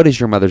 Like, what is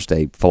your Mother's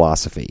Day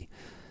philosophy?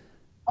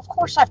 Of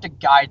course, I have to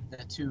guide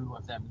the two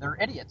of them. They're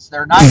idiots.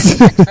 They're 9 and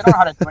 6. They don't know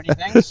how to do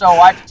anything. So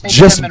I have to take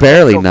just them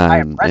barely and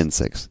 9 and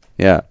 6.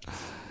 Yeah.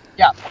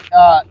 Yeah.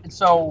 And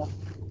so.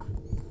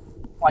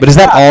 Like, but is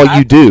that all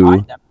you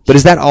do? But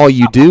is that all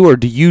you do, or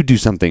do you do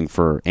something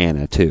for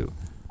Anna too?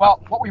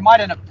 Well, what we might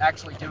end up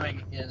actually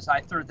doing is I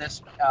threw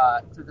this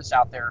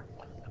out there.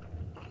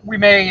 We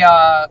may,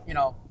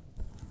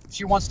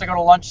 she wants to go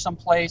to lunch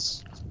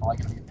someplace. It's probably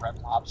going to be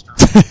Red Lobster.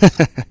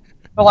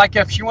 But like,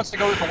 if she wants to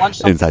go to lunch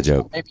someplace, inside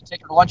joke. Maybe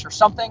take her to lunch or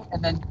something,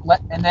 and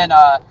then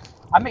I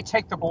may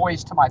take the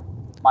boys to my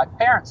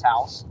parents'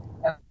 house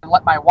and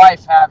let my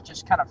wife have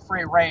just kind of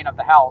free reign of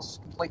the house,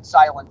 complete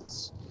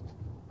silence.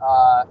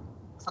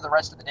 For the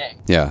rest of the day.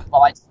 Yeah.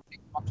 While I take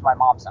them up to my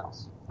mom's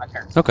house, my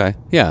parents' house. Okay.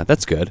 Yeah,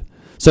 that's good.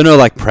 So no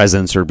like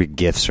presents or big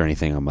gifts or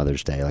anything on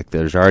Mother's Day. Like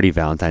there's already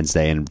Valentine's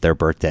Day and their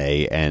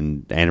birthday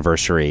and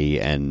anniversary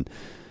and.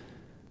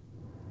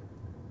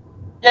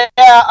 Yeah.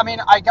 I mean,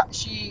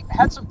 she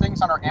had some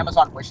things on her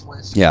Amazon wish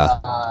list.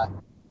 Yeah.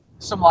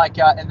 Some like,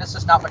 and this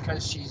is not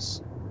because she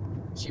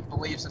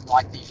believes in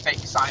like the fake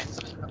science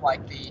of it, but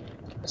like the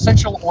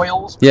essential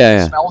oils.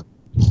 Yeah. Smell.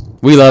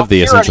 We love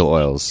the essential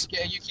oils.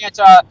 You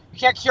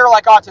can't cure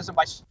like autism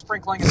by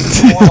sprinkling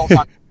essential oils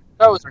on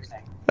those or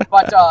anything.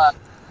 But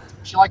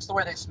she likes the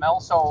way they smell,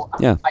 so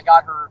I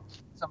got her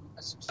some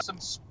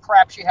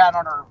crap she had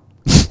on her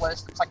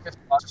list. It's like $50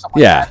 or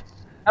something like that.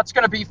 That's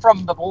going to be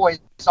from the boys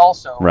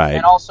also, right?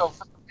 And also,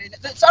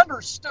 it's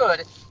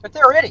understood that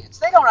they're idiots.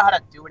 They don't know how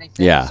to do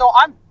anything. Yeah. So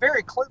I'm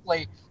very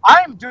clearly,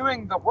 I'm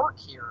doing the work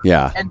here.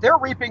 Yeah. And they're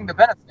reaping the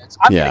benefits.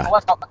 I'm getting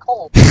left out in the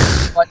cold.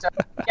 But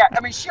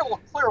I mean, she'll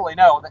clearly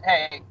know that,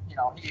 hey,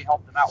 he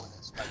helped them out with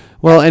this. But,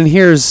 well, and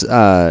here's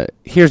the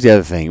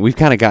other thing. We've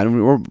kind of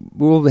gotten.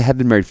 We'll have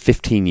been married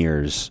 15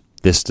 years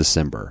this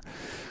December.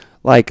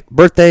 Like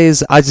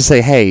birthdays, I just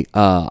say, hey,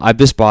 I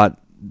just bought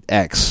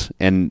X,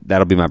 and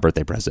that'll be my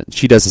birthday present.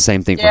 She does the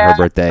same thing for her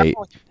birthday. You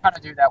kind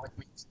of do that with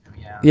me too.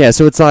 Yeah,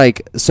 so it's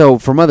like,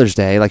 for Mother's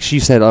Day, like she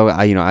said,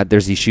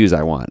 there's these shoes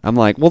I want. I'm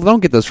like, well, don't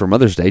get those for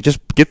Mother's Day. Just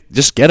get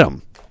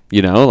them.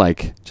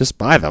 Like just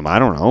buy them. I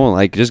don't know,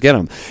 like just get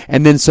them.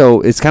 And then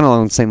so it's kind of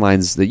along the same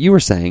lines that you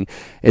were saying,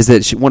 is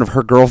that one of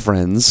her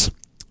girlfriends,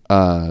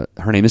 her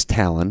name is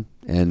Talon,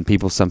 and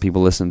some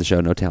people listen to the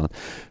show know Talon.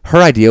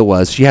 Her idea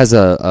was she has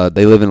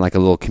they live in like a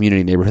little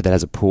community neighborhood that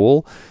has a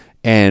pool,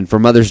 and for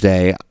Mother's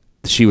Day,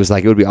 she was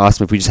like, it would be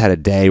awesome if we just had a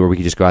day where we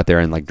could just go out there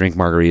and like drink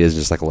margaritas and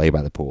just like lay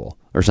by the pool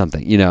or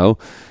something,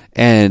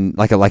 and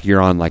like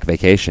you're on like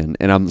vacation.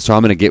 And I'm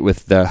going to get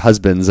with the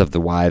husbands of the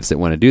wives that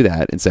want to do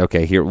that and say,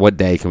 okay, here, what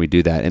day can we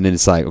do that? And then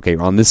it's like, okay,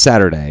 on this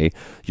Saturday,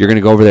 you're going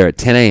to go over there at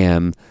 10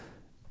 a.m.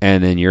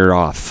 and then you're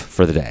off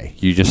for the day.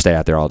 You just stay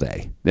out there all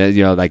day.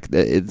 Like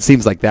it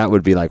seems like that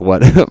would be like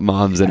what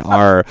moms in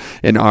our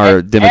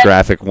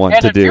demographic want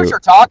to do. In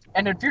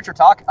future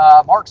talk,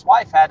 Mark's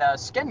wife had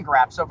skin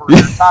grafts over her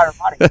entire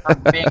body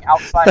from being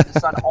outside in the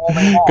sun all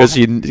day long. Because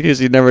she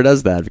never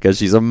does that because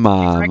she's a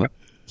mom.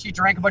 She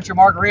drank a bunch of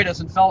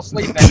margaritas and fell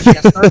asleep, and she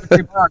has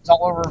third-degree burns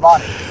all over her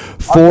body.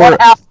 On one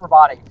half of her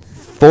body.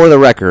 For the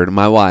record,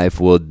 my wife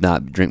would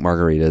not drink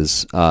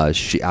margaritas.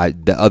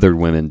 The other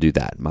women do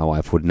that. My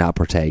wife would not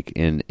partake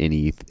in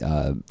any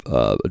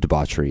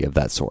debauchery of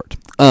that sort.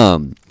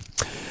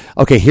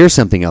 Okay, here's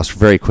something else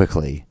very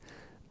quickly.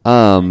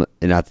 And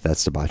not that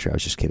that's debauchery. I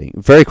was just kidding.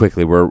 Very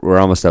quickly, we're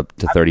almost up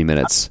to 30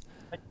 minutes.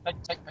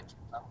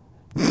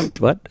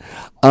 What?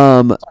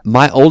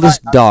 My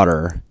oldest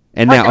daughter.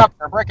 And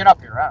break it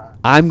up here.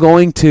 I'm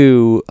going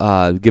to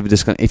give a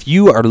disclaimer. If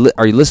you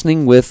are you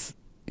listening with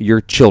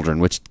your children,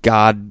 which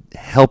God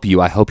help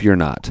you, I hope you're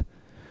not.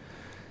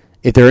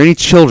 If there are any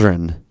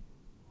children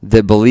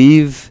that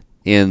believe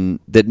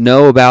that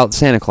know about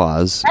Santa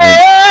Claus.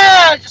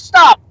 Hey, just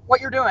stop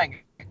what you're doing.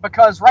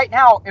 Because right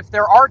now, if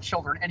there are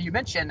children, and you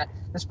mention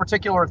this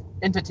particular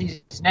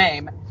entity's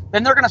name,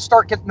 then they're going to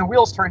start getting the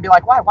wheels turned and be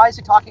like, why is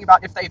he talking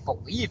about if they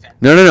believe in?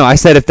 No. I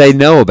said if they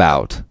know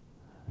about.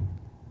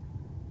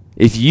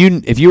 If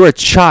you are a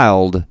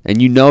child and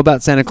you know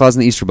about Santa Claus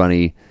and the Easter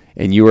Bunny,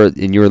 and you are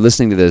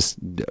listening to this,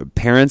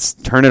 parents,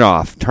 turn it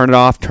off. Turn it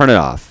off. Turn it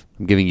off.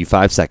 I'm giving you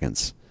 5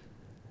 seconds.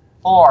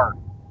 4,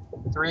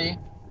 3,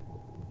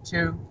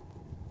 2,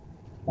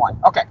 1.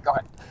 Okay, go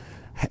ahead.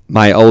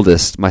 My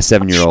oldest, my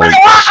 7-year-old.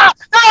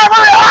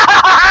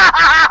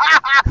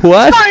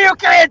 What? What are you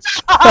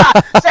kids?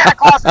 Santa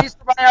Claus and Easter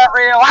Bunny aren't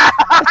real.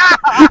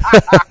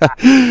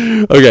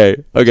 Okay.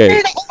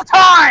 See the whole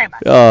time.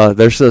 Oh,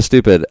 they're so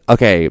stupid.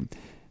 Okay,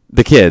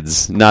 the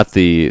kids, not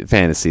the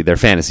fantasy. They're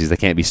fantasies. They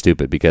can't be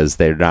stupid because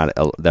they're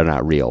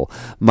not real.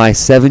 My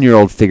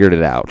 7-year-old figured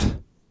it out.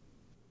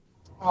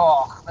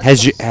 Oh,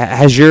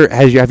 Have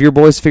your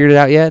boys figured it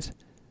out yet?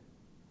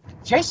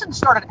 Jason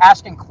started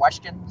asking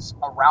questions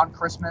around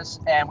Christmas,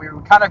 and we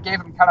kind of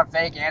gave him kind of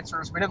vague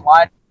answers. We didn't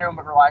lie to him,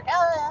 but we're like,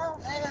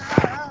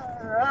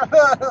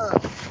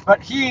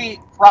 but he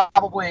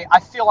probably, I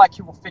feel like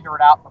he will figure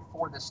it out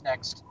before this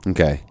next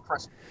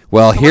Christmas.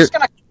 Well, so we're just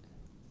going to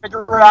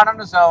figure it out on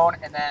his own,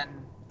 and then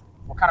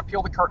we'll kind of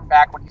peel the curtain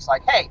back when he's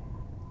like, hey,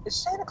 is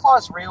Santa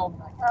Claus real? I'm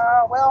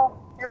like,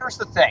 well, here's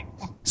the thing.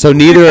 So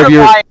neither of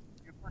your...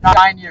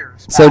 9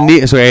 years. So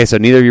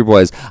neither of your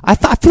boys. I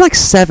feel like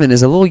 7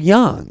 is a little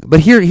young,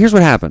 but here's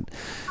what happened.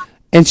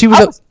 And she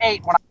was. I was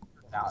 8 when I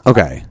figured it out.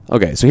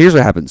 Okay. So here's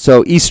what happened.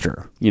 So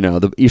Easter,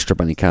 the Easter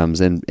Bunny comes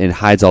and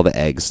hides all the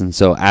eggs, and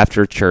so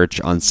after church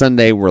on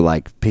Sunday, we're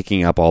like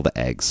picking up all the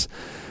eggs,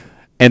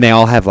 and they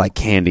all have like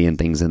candy and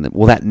things in them.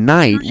 Well, that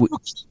night,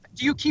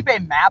 do you keep a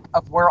map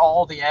of where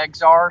all the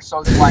eggs are?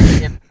 So that like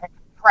if.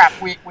 Crap,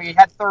 we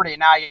had 30,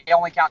 now you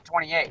only count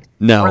 28.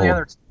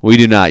 No, we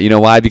do not. You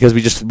know why? Because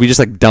we just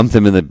like dump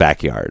them in the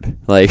backyard.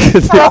 Like you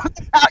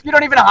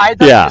don't even hide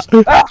them. Yeah.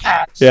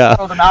 Just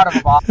throw them out of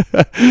a box.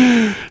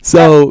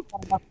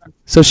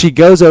 So she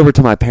goes over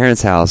to my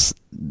parents' house.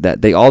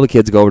 All the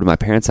kids go over to my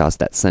parents' house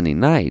that Sunday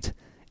night,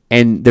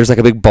 and there's like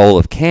a big bowl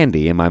of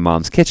candy in my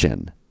mom's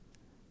kitchen.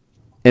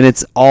 And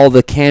it's all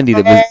the candy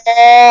that was.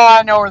 Oh,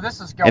 I know where this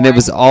is going. And it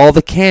was all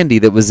the candy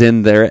that was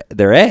in their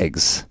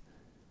eggs.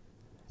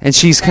 And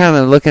she's kind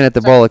of looking at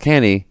the bowl of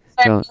candy.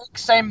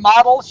 Same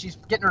model. She's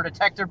getting her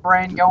detective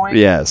brain going.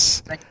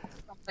 Yes.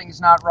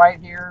 Something's not right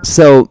here.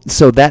 So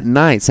that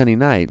night, Sunday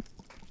night,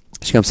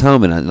 she comes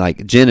home and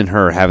like Jen and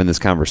her are having this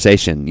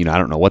conversation. I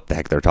don't know what the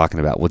heck they're talking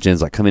about. Well,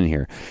 Jen's like, come in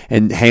here.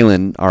 And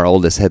Halen, our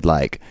oldest, had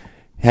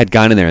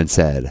gone in there and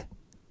said,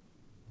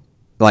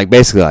 like,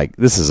 basically like,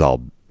 this is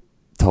all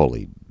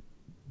totally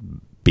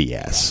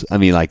BS. I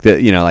mean, like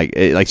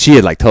like she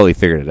had like totally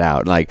figured it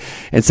out.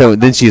 And so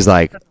then she's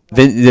like,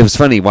 then it was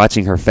funny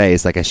watching her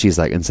face, like as she's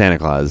like, in Santa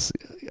Claus,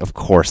 of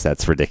course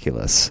that's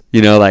ridiculous.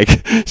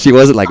 Like she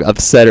wasn't like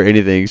upset or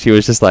anything. She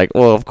was just like,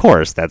 well, of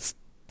course that's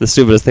the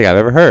stupidest thing I've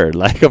ever heard.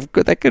 Like,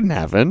 that couldn't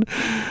happen.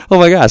 Oh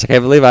my gosh, I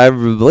can't believe I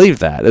ever believed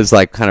that. It was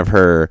like kind of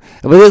her,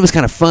 but it was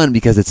kind of fun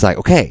because it's like,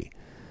 okay,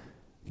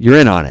 you're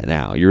in on it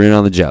now. You're in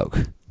on the joke,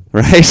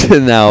 right?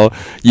 And now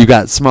you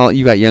got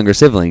younger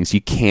siblings.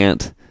 You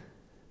can't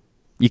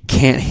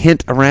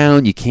hint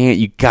around.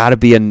 You gotta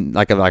be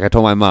like I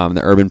told my mom,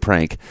 the urban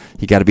prank.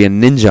 You gotta be a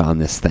ninja on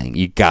this thing.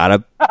 You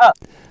gotta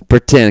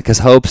pretend, because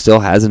Hope still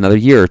has another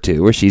year or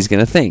two where she's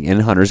gonna think,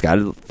 and Hunter's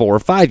got 4 or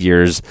 5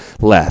 years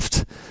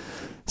left.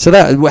 So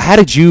how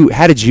did you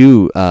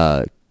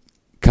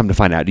come to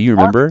find out? Do you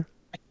remember?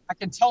 I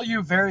can tell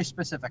you very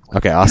specifically.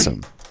 Okay,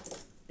 awesome.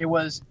 It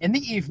was in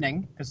the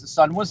evening because the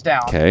sun was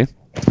down. Okay.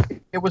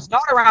 It was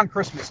not around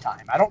Christmas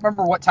time. I don't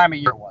remember what time of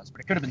year it was, but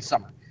it could have been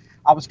summer.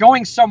 I was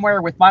going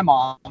somewhere with my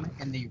mom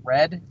in the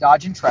red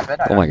Dodge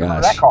Intrepid. Oh my gosh.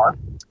 Remember that car.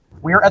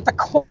 We were at the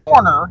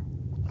corner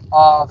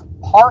of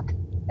Park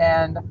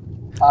and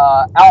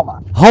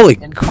Alma. Holy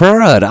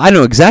crud. I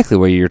know exactly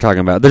what you're talking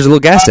about. There's a little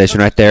gas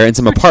station right there and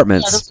some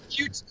apartments.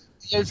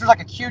 There's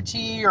like a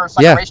QT or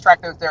some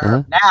racetrack that's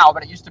there now,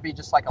 but it used to be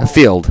just like a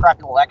field.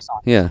 Crappy little Exxon.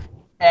 Yeah.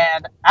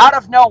 And out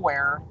of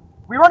nowhere,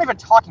 we weren't even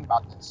talking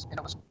about this, and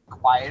it was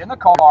quiet in the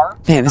car.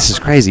 Man, this is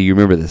crazy. You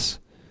remember this.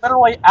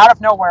 Literally, out of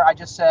nowhere, I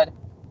just said,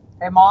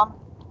 hey, Mom,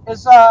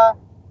 is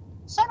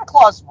Santa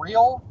Claus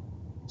real?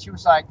 She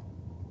was like,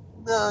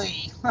 well,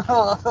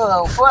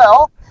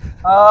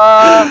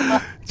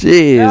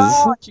 jeez.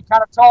 No. She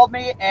kind of told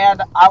me,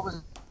 and I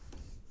was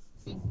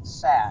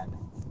sad.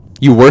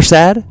 You were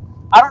sad?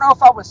 I don't know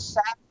if I was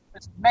sad.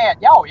 Man,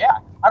 oh yeah.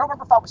 I don't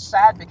remember if I was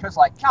sad because,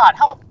 like, God,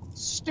 how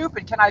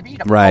stupid can I be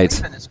to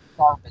believe in this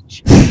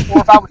garbage? Or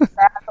if I was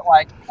sad that,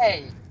 like,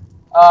 hey,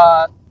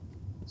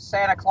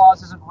 Santa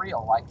Claus isn't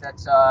real. Like,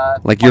 that's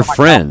like your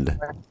friend.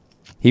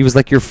 He was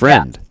like your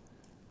friend. Yeah.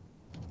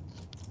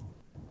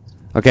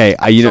 Okay,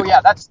 I don't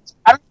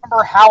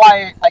remember how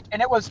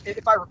and it was,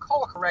 if I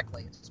recall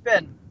correctly, it's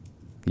been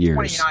years.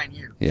 29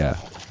 years. Yeah.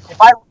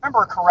 If I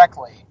remember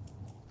correctly,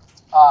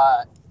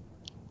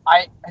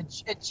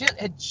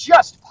 it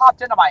just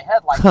popped into my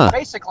head, like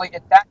basically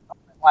at that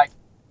moment, like,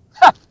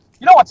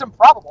 you know what's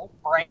improbable,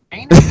 brain?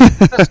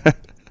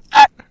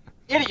 That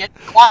idiot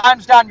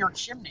climbs down your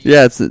chimney.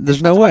 Yeah,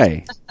 there's no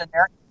way.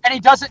 And he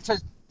does it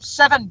to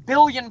 7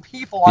 billion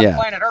people on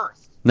planet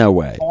Earth. No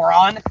way.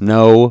 Moron.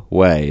 No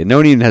way. No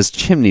one even has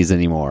chimneys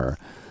anymore.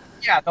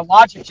 Yeah, the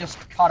logic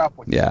just caught up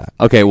with you. Yeah.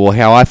 Okay, well,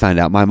 how I found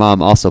out, my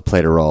mom also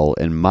played a role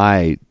in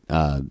my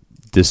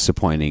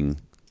disappointing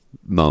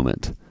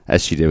moment,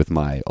 as she did with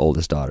my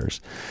oldest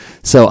daughters.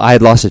 So I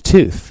had lost a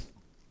tooth.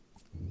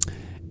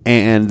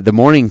 And the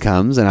morning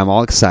comes, and I'm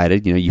all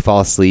excited. You know, you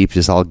fall asleep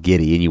just all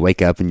giddy, and you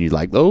wake up, and you're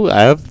like, oh,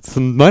 I have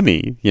some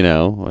money, you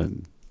know.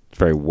 And it's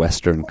very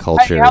Western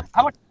culture. Hey,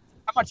 how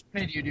much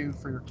money do you do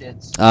for your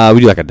kids? We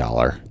do like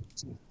 $1.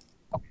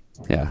 Okay.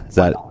 Yeah. Is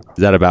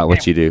that about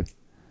what you do?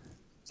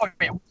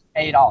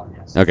 $8,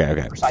 yes.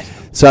 Okay.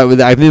 Precisely. So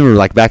I remember,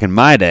 like, back in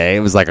my day,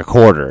 it was like a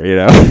quarter, you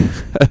know.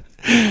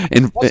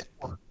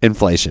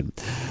 Inflation.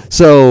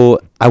 So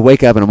I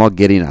wake up and I'm all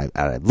giddy, and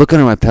I look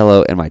under my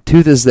pillow, and my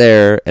tooth is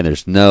there, and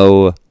there's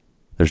no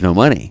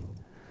money.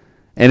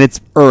 And it's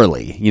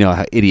early. You know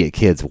how idiot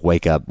kids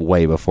wake up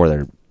way before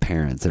their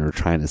parents and are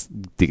trying to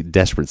get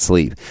desperate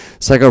sleep.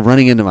 So I go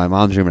running into my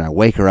mom's room, and I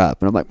wake her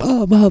up, and I'm like,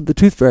 "Oh, Mom, the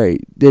tooth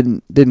fairy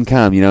didn't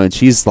come," you know. And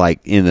she's like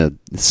in a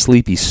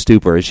sleepy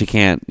stupor. She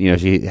can't, you know,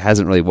 she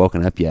hasn't really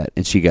woken up yet.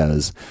 And she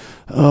goes,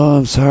 "Oh,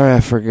 I'm sorry,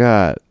 I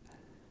forgot."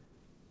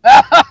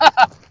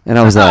 And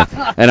I was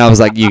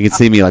like, you could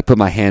see me like put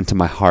my hand to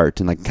my heart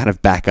and like kind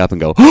of back up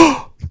and go,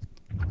 "Oh,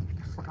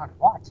 forgot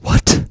what?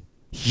 What?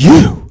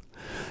 You?"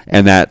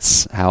 And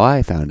that's how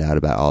I found out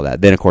about all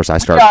that. Then of course I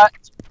start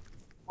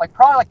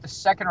probably the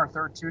second or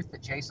third tooth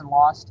that Jason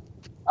lost.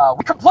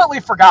 We completely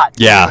forgot.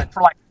 Yeah.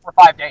 For like 4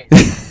 or 5 days.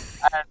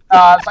 And,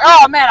 it's like,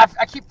 oh man,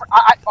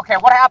 okay,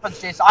 what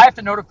happens, Jason? I have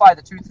to notify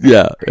the tooth fairy.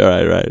 Yeah.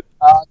 Right.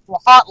 To a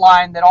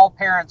hotline that all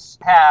parents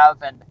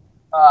have, and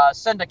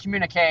send a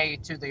communique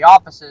to the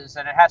offices,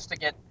 and it has to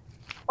get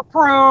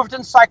approved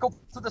and cycled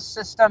through the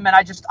system, and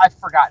I've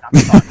forgotten. I'm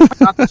sorry.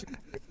 It's not the tooth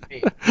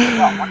fairy.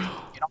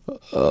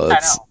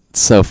 It's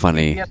so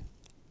funny.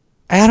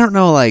 I don't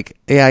know, like,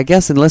 yeah, I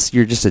guess unless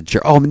you're just a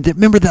jerk. Oh,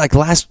 remember that, like,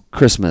 last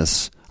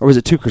Christmas, or was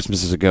it 2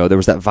 Christmases ago, there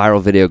was that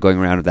viral video going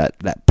around of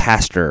that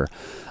pastor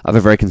of a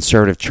very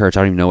conservative church,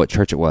 I don't even know what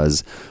church it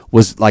was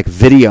like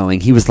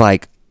videoing. He was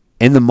like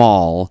in the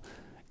mall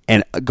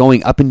and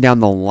going up and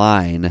down the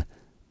line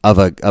of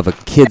a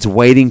kids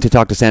waiting to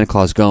talk to Santa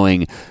Claus,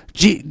 going,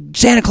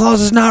 Santa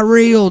Claus is not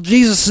real.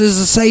 Jesus is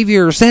the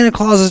Savior. Santa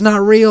Claus is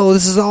not real.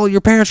 This is all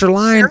your parents are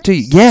lying to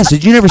you. Yes,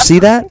 did you never see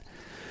that,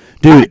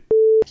 dude?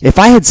 If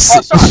I had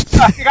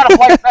you gotta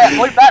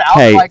bleep that out.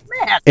 Hey, like,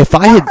 man, if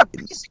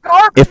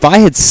I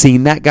had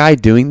seen that guy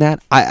doing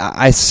that,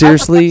 I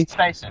seriously,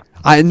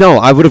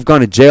 I would have gone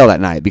to jail that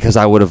night, because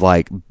I would have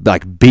like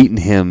beaten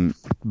him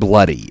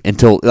bloody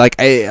until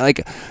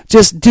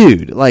just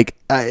dude, like.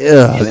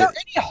 Is there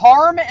any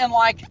harm in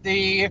like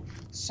the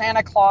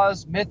Santa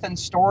Claus myth and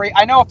story?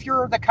 I know if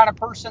you're the kind of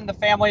person, the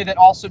family that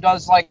also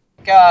does like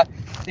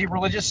the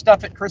religious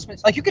stuff at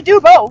Christmas, like you could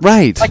do both,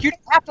 right? Like you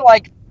don't have to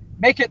like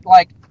make it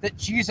like that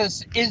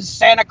Jesus is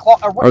Santa Claus,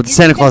 or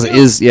Santa Claus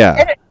is,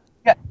 yeah.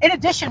 In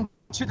addition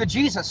to the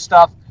Jesus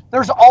stuff,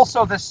 there's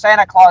also this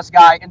Santa Claus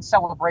guy in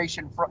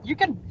celebration. You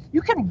can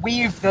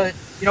weave the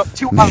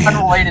two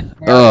unrelated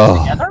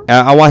narratives together.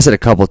 I watched it a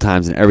couple of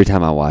times, and every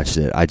time I watched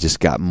it, I just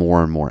got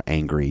more and more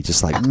angry.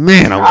 Just like,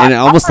 man, and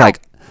almost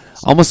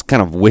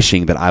kind of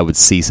wishing that I would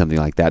see something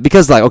like that,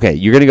 because like, okay,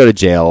 you're gonna go to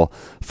jail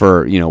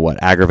for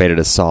aggravated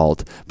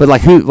assault, but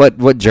like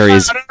what jury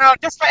is? No,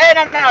 just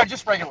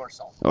regular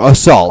assault.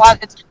 Assault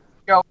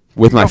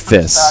with my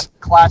fists.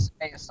 Class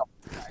A assault.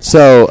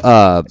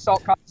 So,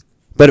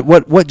 but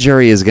what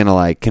jury is gonna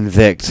like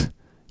convict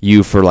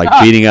you for like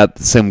beating up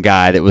some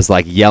guy that was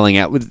like yelling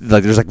at,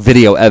 like there's like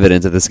video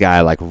evidence of this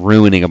guy like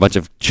ruining a bunch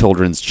of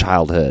children's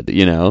childhood,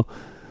 Yeah.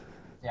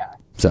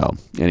 So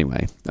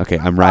anyway, okay,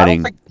 I'm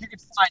writing. I don't think you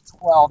could find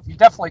 12. You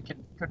definitely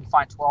couldn't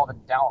find 12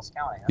 in Dallas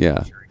County.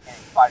 I'm sure you can't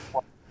find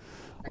 12.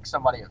 Pick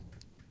somebody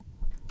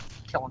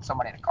killing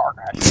somebody in a car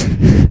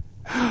crash.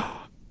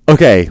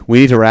 Okay, we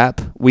need to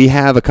wrap. We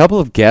have a couple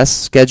of guests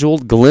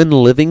scheduled. Glenn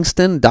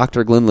Livingston,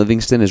 Dr. Glenn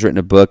Livingston, has written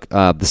a book.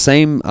 The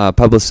same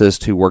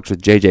publicist who works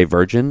with J.J.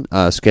 Virgin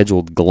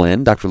scheduled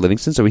Glenn, Dr.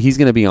 Livingston, so he's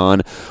going to be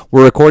on.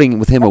 We're recording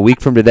with him a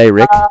week from today,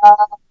 Rick.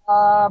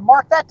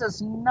 Mark, that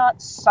does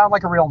not sound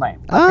like a real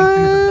name.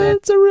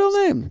 It's a real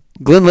name.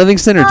 Glenn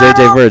Livingston or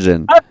J.J.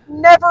 Virgin? I've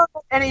never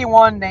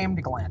anyone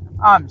named Glenn.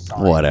 I'm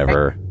sorry.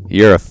 Whatever.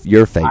 You're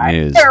fake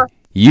news.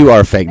 You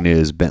are fake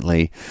news,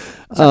 Bentley.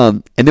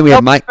 And then we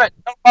have Mike.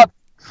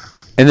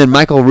 And then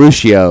Michael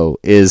Ruscio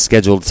is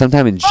scheduled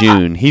sometime in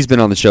June. He's been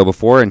on the show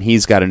before, and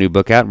he's got a new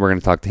book out, and we're going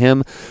to talk to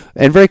him.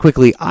 And very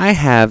quickly,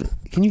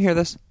 can you hear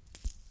this?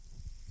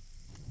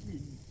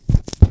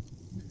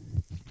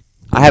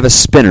 I have a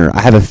spinner.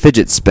 I have a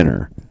fidget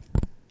spinner.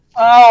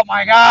 Oh,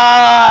 my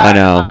God. I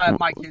know.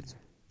 My kid's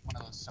one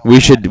of those. We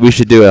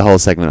should do a whole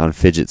segment on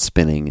fidget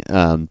spinning,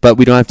 but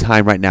we don't have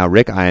time right now.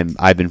 Rick,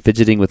 I've been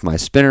fidgeting with my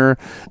spinner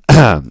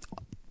for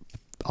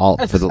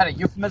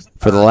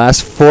the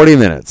last 40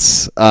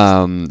 minutes.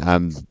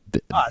 I've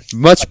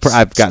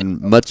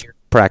gotten much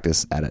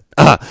practice at it.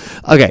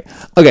 Okay.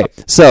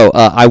 So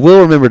I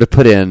will remember to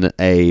put in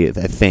a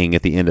thing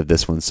at the end of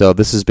this one. So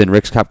this has been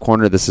Rick's Cop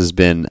Corner. This has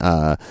been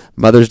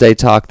Mother's Day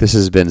talk. This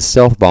has been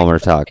Stealth Bomber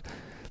talk.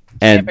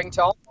 And camping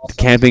talk. Also.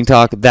 Camping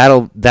talk.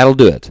 That'll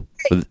do it.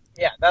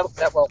 Yeah,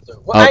 that will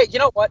do. Well, you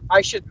know what?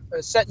 I should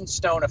set in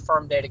stone a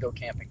firm day to go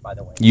camping. By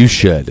the way, you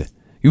should.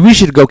 We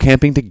should go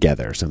camping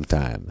together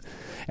sometime.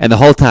 And the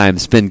whole time,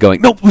 Spin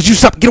going, "No, would you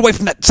stop? Get away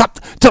from that! Stop!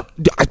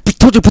 I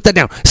told you to put that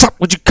down! Stop!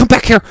 Would you come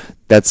back here?"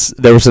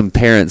 There were some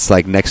parents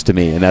like next to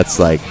me, and that's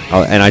like,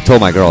 and I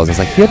told my girls, I was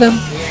like, "Hear them?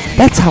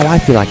 That's how I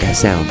feel like I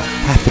sound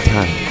half the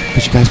time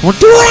because you guys won't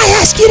do what I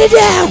ask you to do."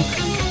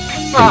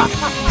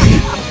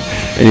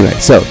 Anyway,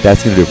 so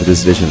that's gonna do it for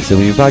this edition of the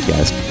Silly Moon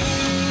Podcast.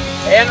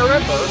 And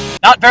remember,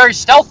 not very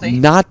stealthy.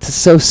 Not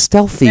so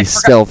stealthy,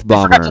 Stealth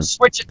Bomber.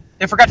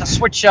 They forgot to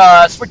switch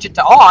it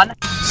to on.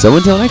 So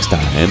until next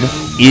time,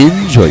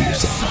 enjoy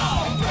yourself.